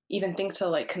even think to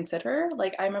like consider.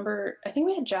 Like I think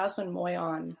we had Jasmine Moy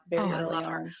on very early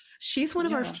on. She's one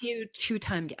of our few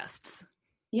 2-time guests.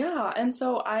 Yeah. And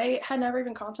so I had never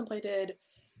even contemplated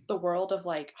the world of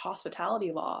like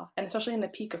hospitality law, and especially in the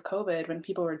peak of COVID when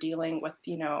people were dealing with,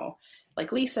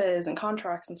 like leases and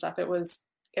contracts and stuff, it was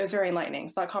very enlightening.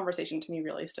 So that conversation to me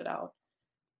really stood out.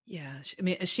 Yeah. I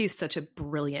mean, she's such a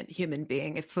brilliant human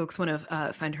being. If folks want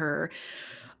to find her,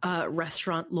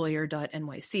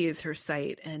 restaurantlawyer.nyc is her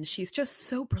site, and she's just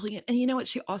so brilliant. And you know what?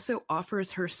 She also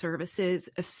offers her services,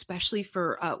 especially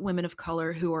for women of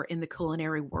color who are in the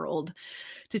culinary world,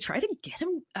 to try to get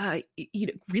them,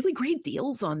 really great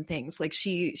deals on things. Like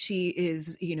she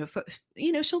is,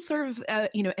 she'll serve,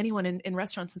 anyone in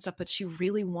restaurants and stuff, but she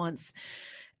really wants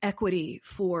equity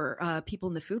for people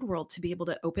in the food world to be able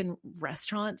to open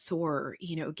restaurants or,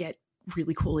 get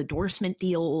really cool endorsement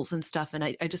deals and stuff. And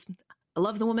I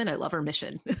love the woman. I love her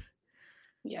mission.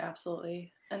 Yeah,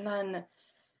 absolutely. And then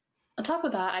on top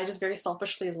of that, I just very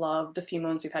selfishly love the few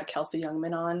moments we've had Kelsey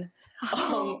Youngman on.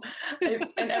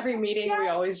 In every meeting, we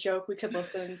always joke we could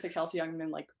listen to Kelsey Youngman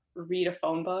like read a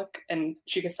phone book and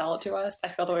she could sell it to us. I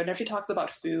feel the way whenever she talks about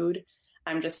food,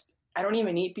 I don't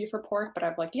even eat beef or pork, but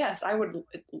I'm like, yes, I would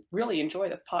really enjoy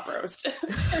this pot roast.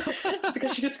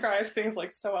 Because she describes things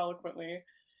like so eloquently.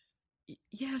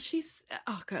 Yeah, she's,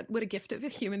 oh God, what a gift of a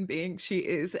human being she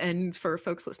is. And for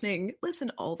folks listening,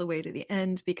 listen all the way to the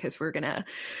end, because we're going to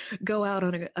go out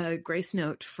on a grace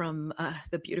note from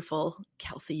the beautiful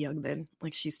Kelsey Youngman.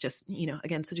 Like she's just,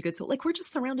 again, such a good soul. Like we're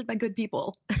just surrounded by good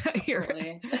people here.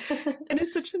 And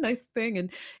it's such a nice thing.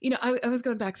 And, I was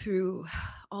going back through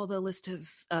all the list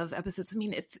of episodes. I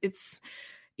mean,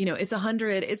 it's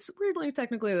 100. It's weirdly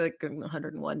technically like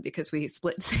 101 because we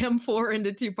split Sam 4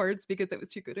 into 2 parts because it was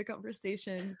too good a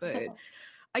conversation. But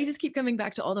I just keep coming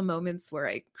back to all the moments where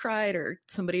I cried or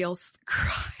somebody else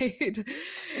cried.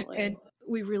 And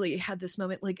we really had this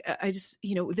moment. Like, I just,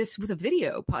 this was a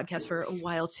video podcast for a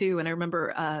while too. And I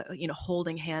remember,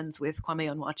 holding hands with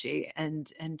Kwame Onwuachi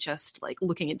and just like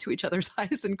looking into each other's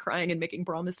eyes and crying and making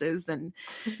promises. And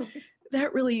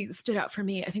that really stood out for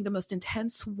me. I think the most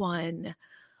intense one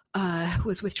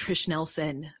was with Trish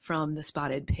Nelson from The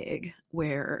Spotted Pig,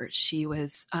 where she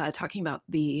was talking about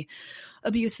the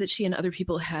abuse that she and other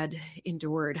people had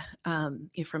endured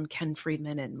from Ken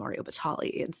Friedman and Mario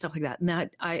Batali and stuff like that. And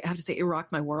that, I have to say, it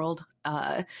rocked my world.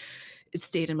 It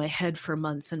stayed in my head for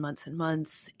months and months and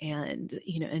months, and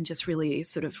and just really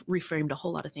sort of reframed a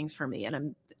whole lot of things for me. And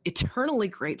I'm eternally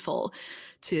grateful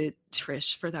to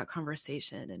Trish for that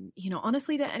conversation. And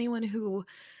honestly, to anyone who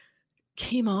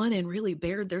came on and really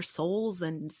bared their souls.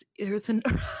 And there's kind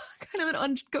of an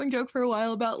ongoing joke for a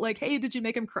while about like, hey, did you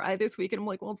make him cry this week? And I'm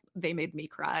like, well, they made me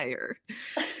cry. Or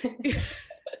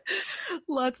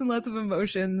lots and lots of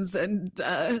emotions and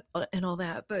all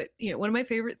that. But one of my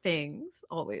favorite things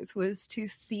always was to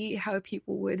see how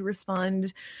people would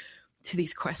respond to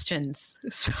these questions.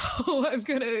 So I'm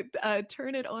gonna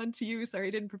turn it on to you. Sorry,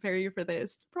 I didn't prepare you for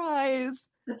this. Surprise.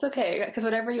 That's okay, because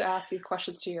whenever you ask these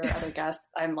questions to your other guests,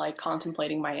 I'm like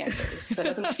contemplating my answers, so it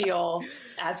doesn't feel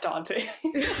as daunting.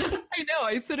 I know.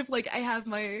 I sort of like, I have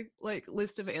my like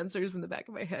list of answers in the back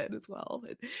of my head as well.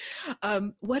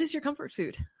 But, what is your comfort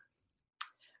food?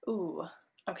 Ooh,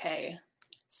 okay.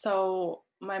 So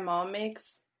my mom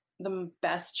makes the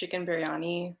best chicken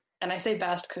biryani, and I say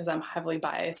best because I'm heavily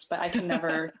biased, but I can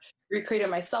never recreate it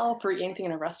myself or eat anything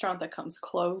in a restaurant that comes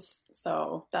close.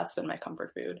 So that's been my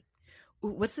comfort food.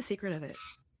 What's the secret of it?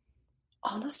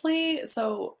 Honestly,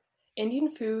 so Indian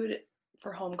food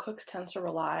for home cooks tends to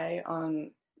rely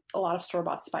on a lot of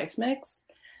store-bought spice mix.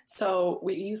 So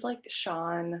we use like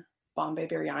Shan Bombay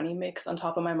biryani mix on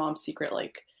top of my mom's secret.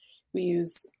 Like we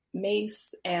use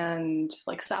mace and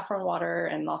like saffron water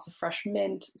and lots of fresh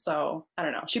mint. So I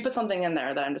don't know. She put something in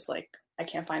there that I'm just like, I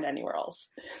can't find anywhere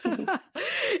else.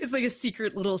 It's like a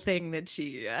secret little thing that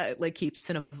she like keeps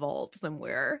in a vault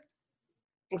somewhere.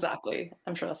 Exactly.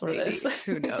 I'm sure that's what it is.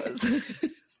 Who knows?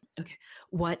 Okay.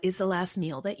 What is the last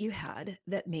meal that you had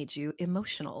that made you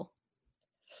emotional?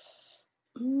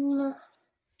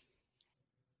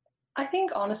 I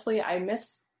think honestly, I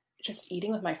miss just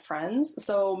eating with my friends.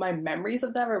 So my memories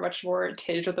of them are much more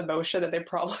tinged with emotion than they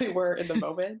probably were in the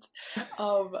moment.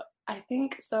 I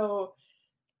think so.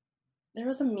 There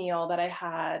was a meal that I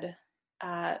had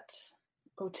at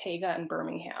Bottega in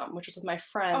Birmingham, which was with my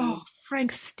friends. Oh,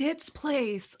 Frank Stitt's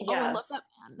place. Yes. Oh, I love that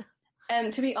man.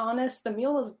 And to be honest, the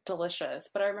meal was delicious,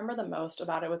 but I remember the most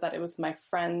about it was that it was my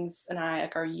friends and I,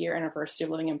 like our year anniversary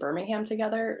of living in Birmingham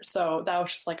together. So that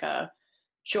was just like a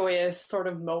joyous sort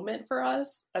of moment for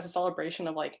us as a celebration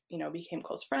of like, became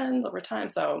close friends over time.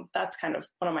 So that's kind of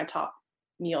one of my top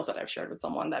meals that I've shared with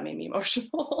someone that made me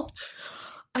emotional.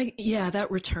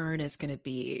 That return is going to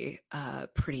be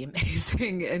pretty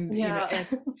amazing, and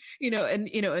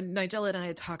and Nigella and I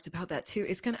had talked about that too.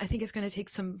 I think it's going to take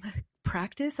some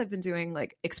practice. I've been doing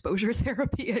like exposure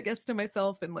therapy, I guess, to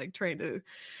myself, and like trying to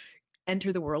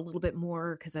enter the world a little bit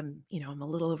more because I'm a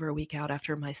little over a week out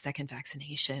after my second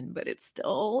vaccination, but it's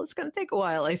going to take a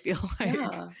while. I feel like.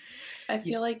 Yeah, I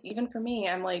feel like even for me,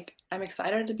 I'm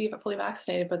excited to be fully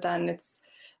vaccinated, but then it's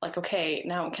like, okay,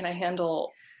 now can I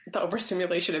handle the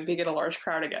overstimulation of being in a large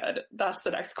crowd again? That's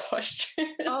the next question.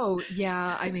 Oh,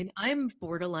 yeah. I mean, I'm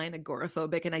borderline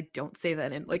agoraphobic, and I don't say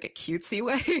that in like a cutesy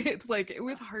way. It's like, it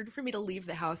was hard for me to leave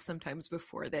the house sometimes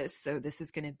before this. So this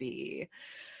is going to be,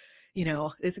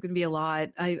 this is going to be a lot.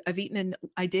 I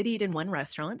did eat in one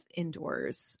restaurant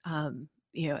indoors, and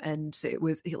it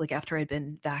was like after I'd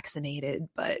been vaccinated,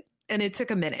 and it took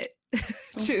a minute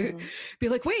to be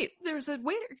like, wait, there's a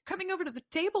waiter coming over to the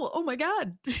table. Oh my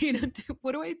God.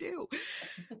 What do I do?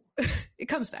 It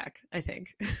comes back, I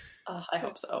think. I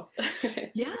hope so.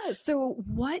 Yeah. So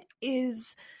what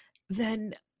is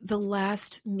then the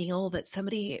last meal that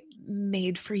somebody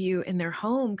made for you in their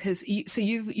home? Because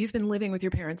you've been living with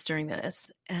your parents during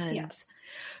this, and yes.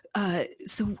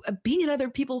 So being in other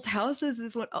people's houses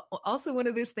is also one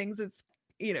of those things that's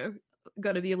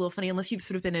got to be a little funny unless you've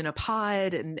sort of been in a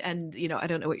pod and I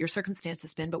don't know what your circumstance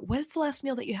has been, but what is the last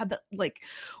meal that you had that like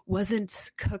wasn't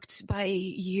cooked by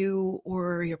you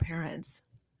or your parents?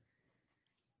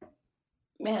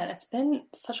 Man, it's been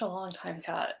such a long time,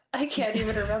 Kat. I can't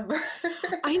even remember.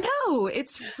 I know.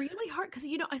 It's really hard because,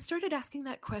 I started asking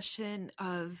that question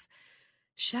of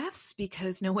chefs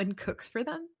because no one cooks for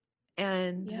them.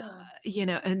 And,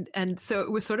 Yeah. and so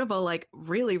it was sort of a like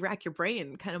really rack your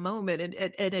brain kind of moment. And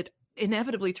it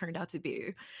inevitably turned out to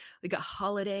be like a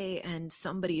holiday and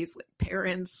somebody's like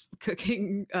parents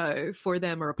cooking for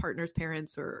them, or a partner's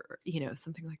parents, or,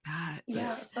 something like that. But...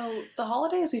 Yeah. So the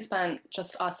holidays we spent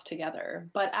just us together,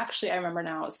 but actually I remember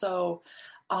now. So,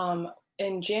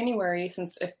 in January,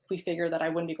 since if we figured that I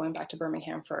wouldn't be going back to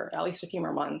Birmingham for at least a few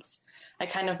more months, I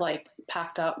kind of like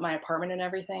packed up my apartment and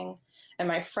everything. And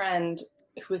my friend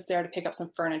who was there to pick up some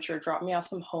furniture dropped me off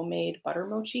some homemade butter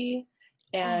mochi.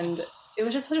 And it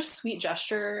was just such a sweet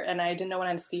gesture. And I didn't know when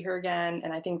I'd see her again.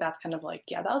 And I think that's kind of like,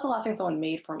 yeah, that was the last thing someone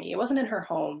made for me. It wasn't in her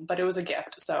home, but it was a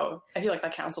gift. So I feel like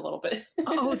that counts a little bit.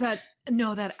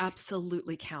 that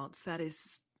absolutely counts. That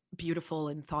is beautiful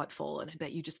and thoughtful. And I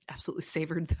bet you just absolutely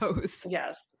savored those.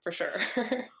 Yes, for sure.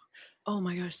 Oh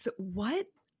my gosh. So what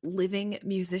living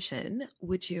musician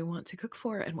would you want to cook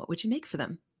for, and what would you make for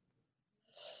them?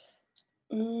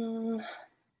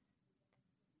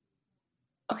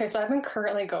 Okay, so I've been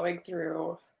currently going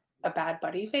through a Bad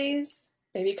Buddy phase,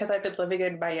 maybe because I've been living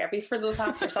in Miami for the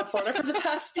past, or South Florida for the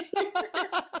past year.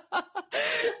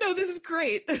 No, this is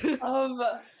great.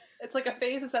 It's like a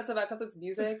phase in the sense of not just his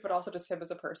music, but also just him as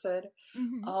a person.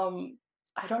 Mm-hmm.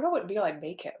 I don't know what meal I'd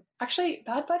make him. Actually,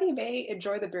 Bad Buddy may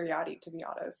enjoy the biryani, to be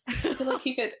honest. I feel like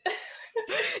he could...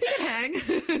 He can hang.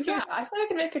 Yeah, I feel like I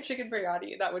could make a chicken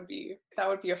biryani. That would be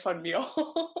a fun meal.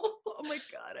 Oh my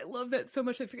God, I love that so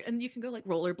much. And you can go like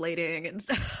rollerblading and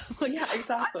stuff. Like, yeah,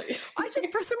 exactly. I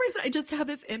just, for some reason, I just have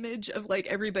this image of like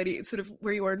everybody sort of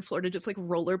where you are in Florida, just like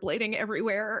rollerblading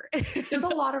everywhere. There's a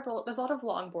lot of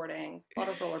longboarding, a lot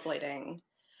of rollerblading.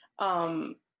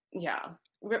 Yeah.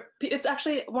 It's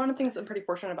actually one of the things I'm pretty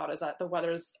fortunate about is that the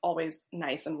weather's always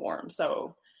nice and warm.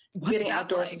 So getting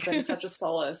outdoors has been such a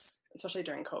solace, especially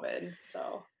during COVID.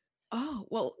 So. Oh,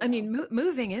 well, I mean,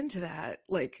 moving into that,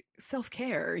 like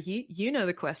self-care, you know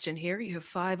the question here. You have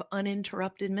 5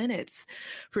 uninterrupted minutes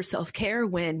for self-care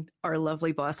when our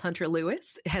lovely boss, Hunter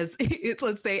Lewis, has,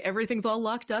 let's say everything's all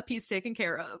locked up. He's taken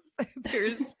care of.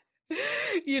 There's,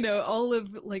 all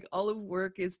of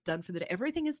work is done for the day.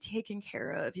 Everything is taken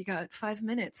care of. You got 5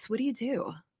 minutes. What do you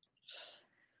do?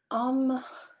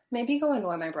 Maybe go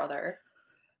annoy my brother.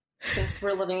 Since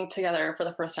we're living together for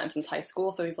the first time since high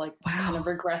school, so we've kind of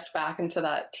regressed back into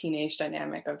that teenage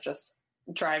dynamic of just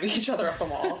driving each other up the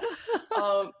wall.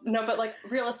 No, but like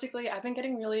realistically, I've been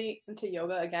getting really into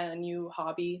yoga again, a new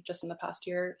hobby just in the past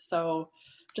year. So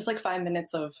just like 5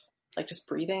 minutes of like just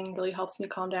breathing really helps me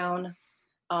calm down.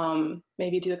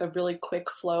 Maybe do like a really quick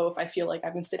flow if I feel like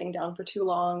I've been sitting down for too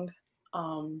long.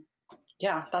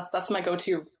 Yeah, that's my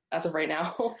go-to as of right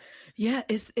now. Yeah.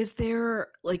 Is there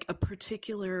like a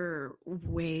particular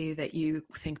way that you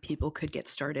think people could get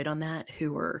started on that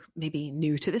who are maybe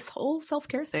new to this whole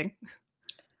self-care thing?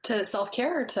 To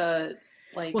self-care or to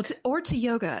like... Well, or to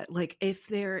yoga, like if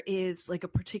there is like a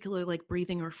particular like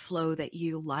breathing or flow that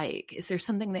you like, is there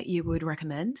something that you would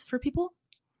recommend for people?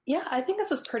 Yeah, I think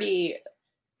this is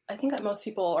I think that most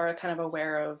people are kind of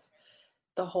aware of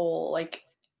the whole like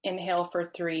inhale for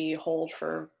 3, hold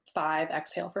for 5,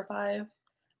 exhale for 5.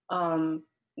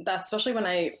 That's especially when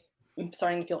I'm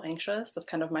starting to feel anxious. That's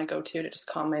kind of my go-to to just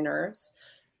calm my nerves.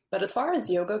 But as far as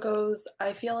yoga goes,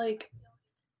 I feel like,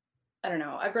 I don't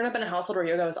know, I've grown up in a household where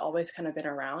yoga has always kind of been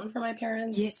around for my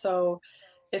parents. Yeah. So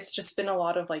it's just been a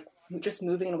lot of like just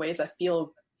moving in ways that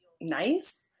feel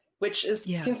nice, which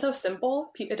seems so simple.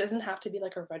 It doesn't have to be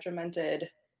like a regimented,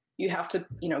 you have to,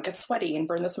 get sweaty and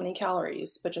burn this many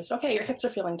calories, but just, okay, your hips are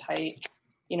feeling tight,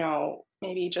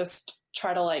 maybe just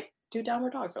try to like do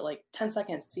downward dog for like 10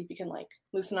 seconds, see if you can like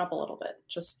loosen up a little bit.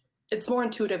 Just, it's more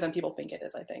intuitive than people think it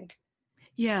is, I think.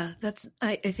 Yeah,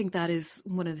 I think that is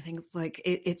one of the things, like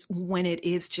it's when it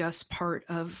is just part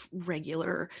of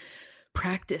regular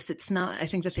practice. It's not, I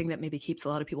think the thing that maybe keeps a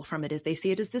lot of people from it is they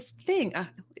see it as this thing.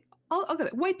 I'll go there.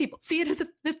 White people see it as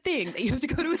this thing that you have to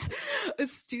go to a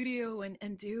studio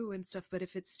and do and stuff. But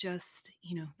if it's just,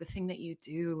 the thing that you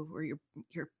do where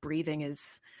your breathing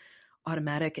is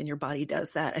automatic and your body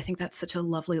does that, I think that's such a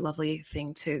lovely, lovely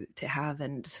thing to have.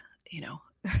 And,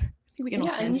 I think we can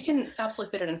and you can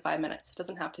absolutely fit it in 5 minutes. It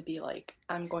doesn't have to be like,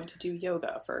 I'm going to do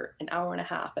yoga for an hour and a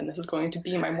half and this is going to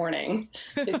be my morning.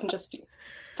 It can just be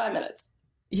 5 minutes.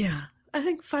 Yeah. I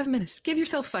think 5 minutes. Give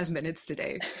yourself 5 minutes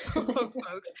today, folks.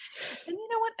 And you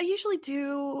know what? I usually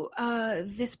do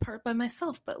this part by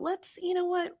myself, but let's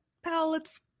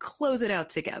close it out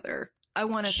together. I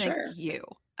want to thank you.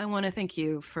 I want to thank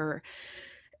you for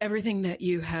everything that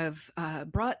you have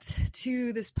brought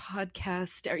to this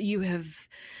podcast. You have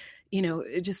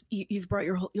it just, you've brought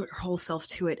your whole self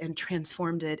to it and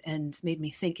transformed it and made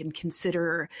me think and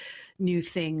consider new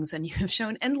things. And you have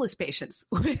shown endless patience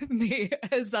with me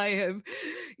as I have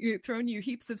thrown you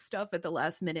heaps of stuff at the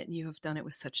last minute, and you have done it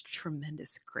with such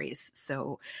tremendous grace.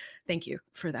 So thank you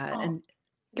for that. Oh, and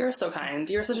you're so kind.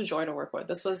 You're such a joy to work with.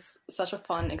 This was such a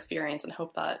fun experience, and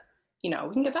hope that, we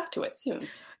can get back to it soon.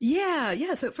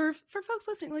 Yeah. So for folks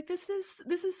listening, like this is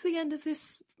the end of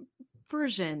this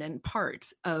version and part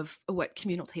of what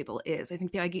Communal Table is. I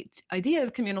think the idea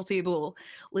of Communal Table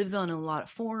lives on in a lot of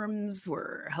forms.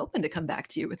 We're hoping to come back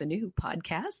to you with a new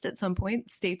podcast at some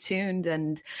point. Stay tuned.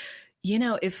 And,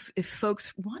 if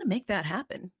folks want to make that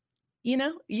happen,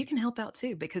 you can help out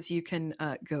too, because you can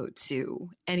go to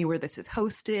anywhere this is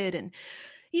hosted and,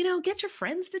 get your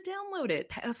friends to download it,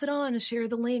 pass it on, share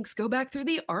the links, go back through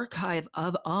the archive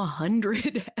of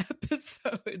 100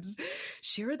 episodes,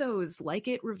 share those, like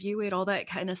it, review it, all that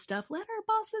kind of stuff. Let our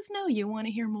bosses know you want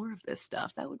to hear more of this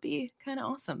stuff. That would be kind of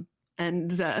awesome.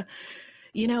 And,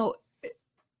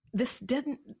 this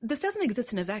doesn't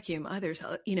exist in a vacuum either.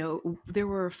 So, there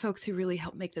were folks who really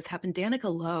helped make this happen.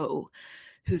 Danica Lowe,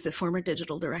 who's the former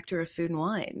digital director of Food and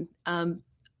Wine.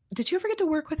 Did you ever get to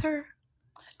work with her?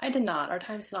 I did not. Our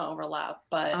times did not overlap,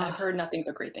 but I've heard nothing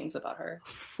but great things about her.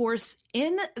 Force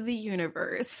in the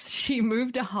universe. She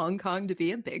moved to Hong Kong to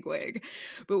be a bigwig,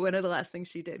 but one of the last things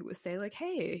she did was say, like,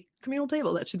 "Hey, Communal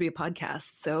Table, that should be a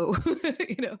podcast." So,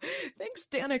 thanks,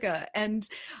 Danica. And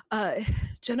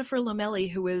Jennifer Lomelli,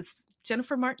 who was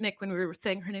Jennifer Martinick when we were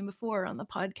saying her name before on the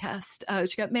podcast.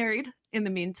 She got married in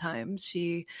the meantime.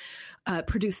 She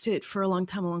produced it for a long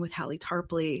time along with Hallie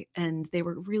Tarpley, and they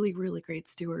were really, really great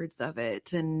stewards of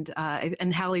it. And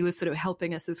Hallie was sort of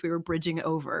helping us as we were bridging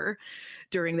over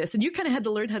during this. And you kind of had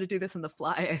to learn how to do this on the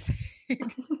fly, I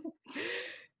think.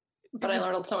 But I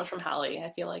learned so much from Hallie. I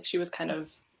feel like she was kind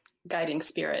of guiding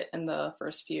spirit in the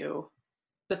first few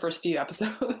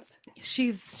episodes.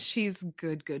 She's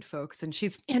good folks,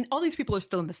 and all these people are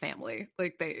still in the family.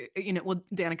 Like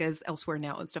Danica is elsewhere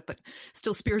now and stuff, but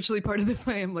still spiritually part of the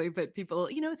family. But people,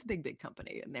 it's a big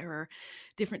company, and there are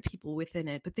different people within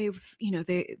it. But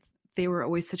they were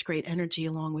always such great energy,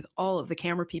 along with all of the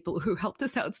camera people who helped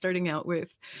us out, starting out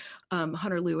with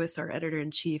Hunter Lewis, our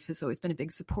editor-in-chief, has always been a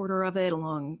big supporter of it,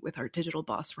 along with our digital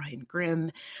boss, Ryan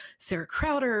Grimm, Sarah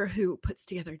Crowder, who puts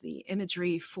together the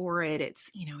imagery for it. It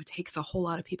takes a whole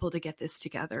lot of people to get this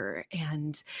together.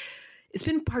 And it's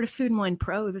been part of Food and Wine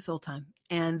Pro this whole time.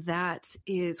 And that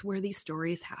is where these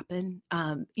stories happen,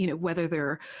 whether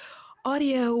they're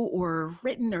audio or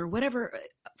written or whatever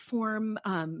form.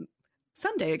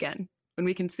 Someday again, when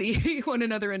we can see one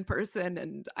another in person,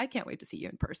 and I can't wait to see you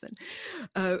in person.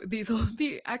 These will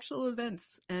be actual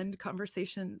events and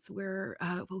conversations where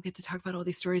we'll get to talk about all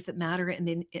these stories that matter in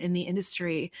the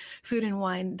industry.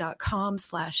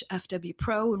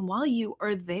 foodandwine.com/FWPro. And while you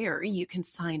are there, you can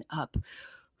sign up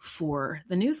for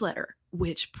the newsletter,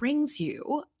 which brings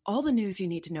you all the news you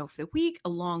need to know for the week,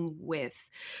 along with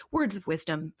words of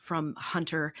wisdom from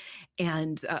Hunter,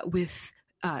 and with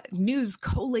news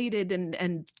collated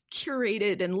and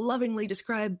curated and lovingly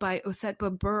described by Osette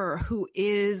Babur, who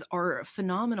is our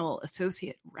phenomenal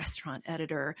associate restaurant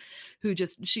editor, who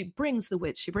she brings the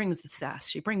wit, she brings the sass,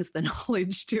 she brings the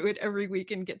knowledge to it every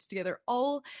week and gets together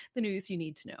all the news you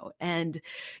need to know. And,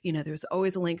 there's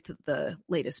always a link to the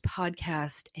latest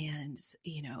podcast, and,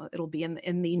 it'll be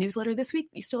in the newsletter this week.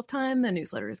 You still have time. The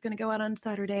newsletter is going to go out on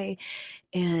Saturday,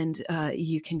 and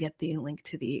you can get the link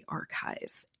to the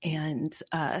archive. And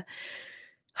I'm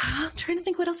trying to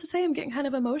think what else to say. I'm getting kind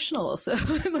of emotional. So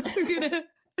unless we're going to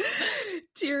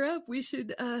tear up, we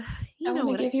should, I'm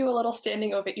going to give you a little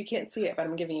standing ovation. You can't see it, but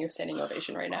I'm giving you a standing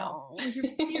ovation right now. Oh,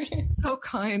 you're so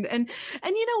kind. And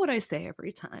you know what I say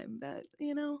every time that,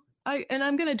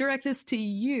 I'm going to direct this to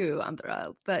you,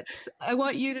 Andra, but I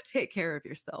want you to take care of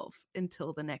yourself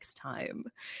until the next time.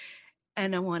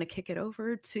 And I want to kick it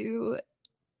over to,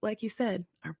 like you said,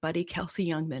 our buddy Kelsey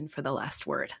Youngman for the last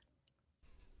word.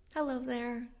 Hello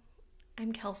there.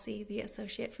 I'm Kelsey, the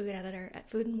associate food editor at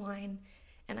Food and Wine,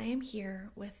 and I am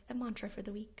here with a mantra for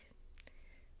the week.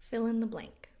 Fill in the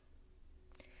blank.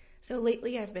 So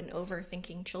lately I've been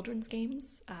overthinking children's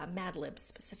games, Mad Libs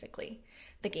specifically.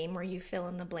 The game where you fill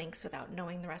in the blanks without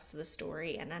knowing the rest of the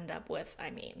story and end up with,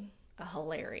 a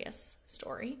hilarious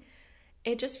story.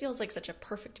 It just feels like such a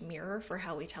perfect mirror for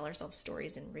how we tell ourselves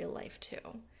stories in real life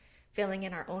too. Filling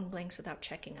in our own blanks without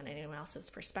checking on anyone else's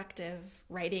perspective,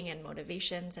 writing in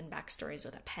motivations and backstories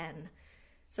with a pen.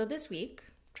 So this week,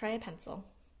 try a pencil.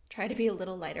 Try to be a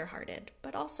little lighter hearted,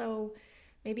 but also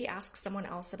maybe ask someone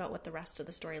else about what the rest of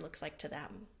the story looks like to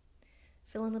them.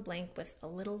 Fill in the blank with a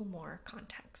little more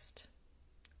context.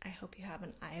 I hope you have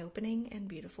an eye-opening and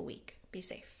beautiful week. Be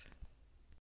safe.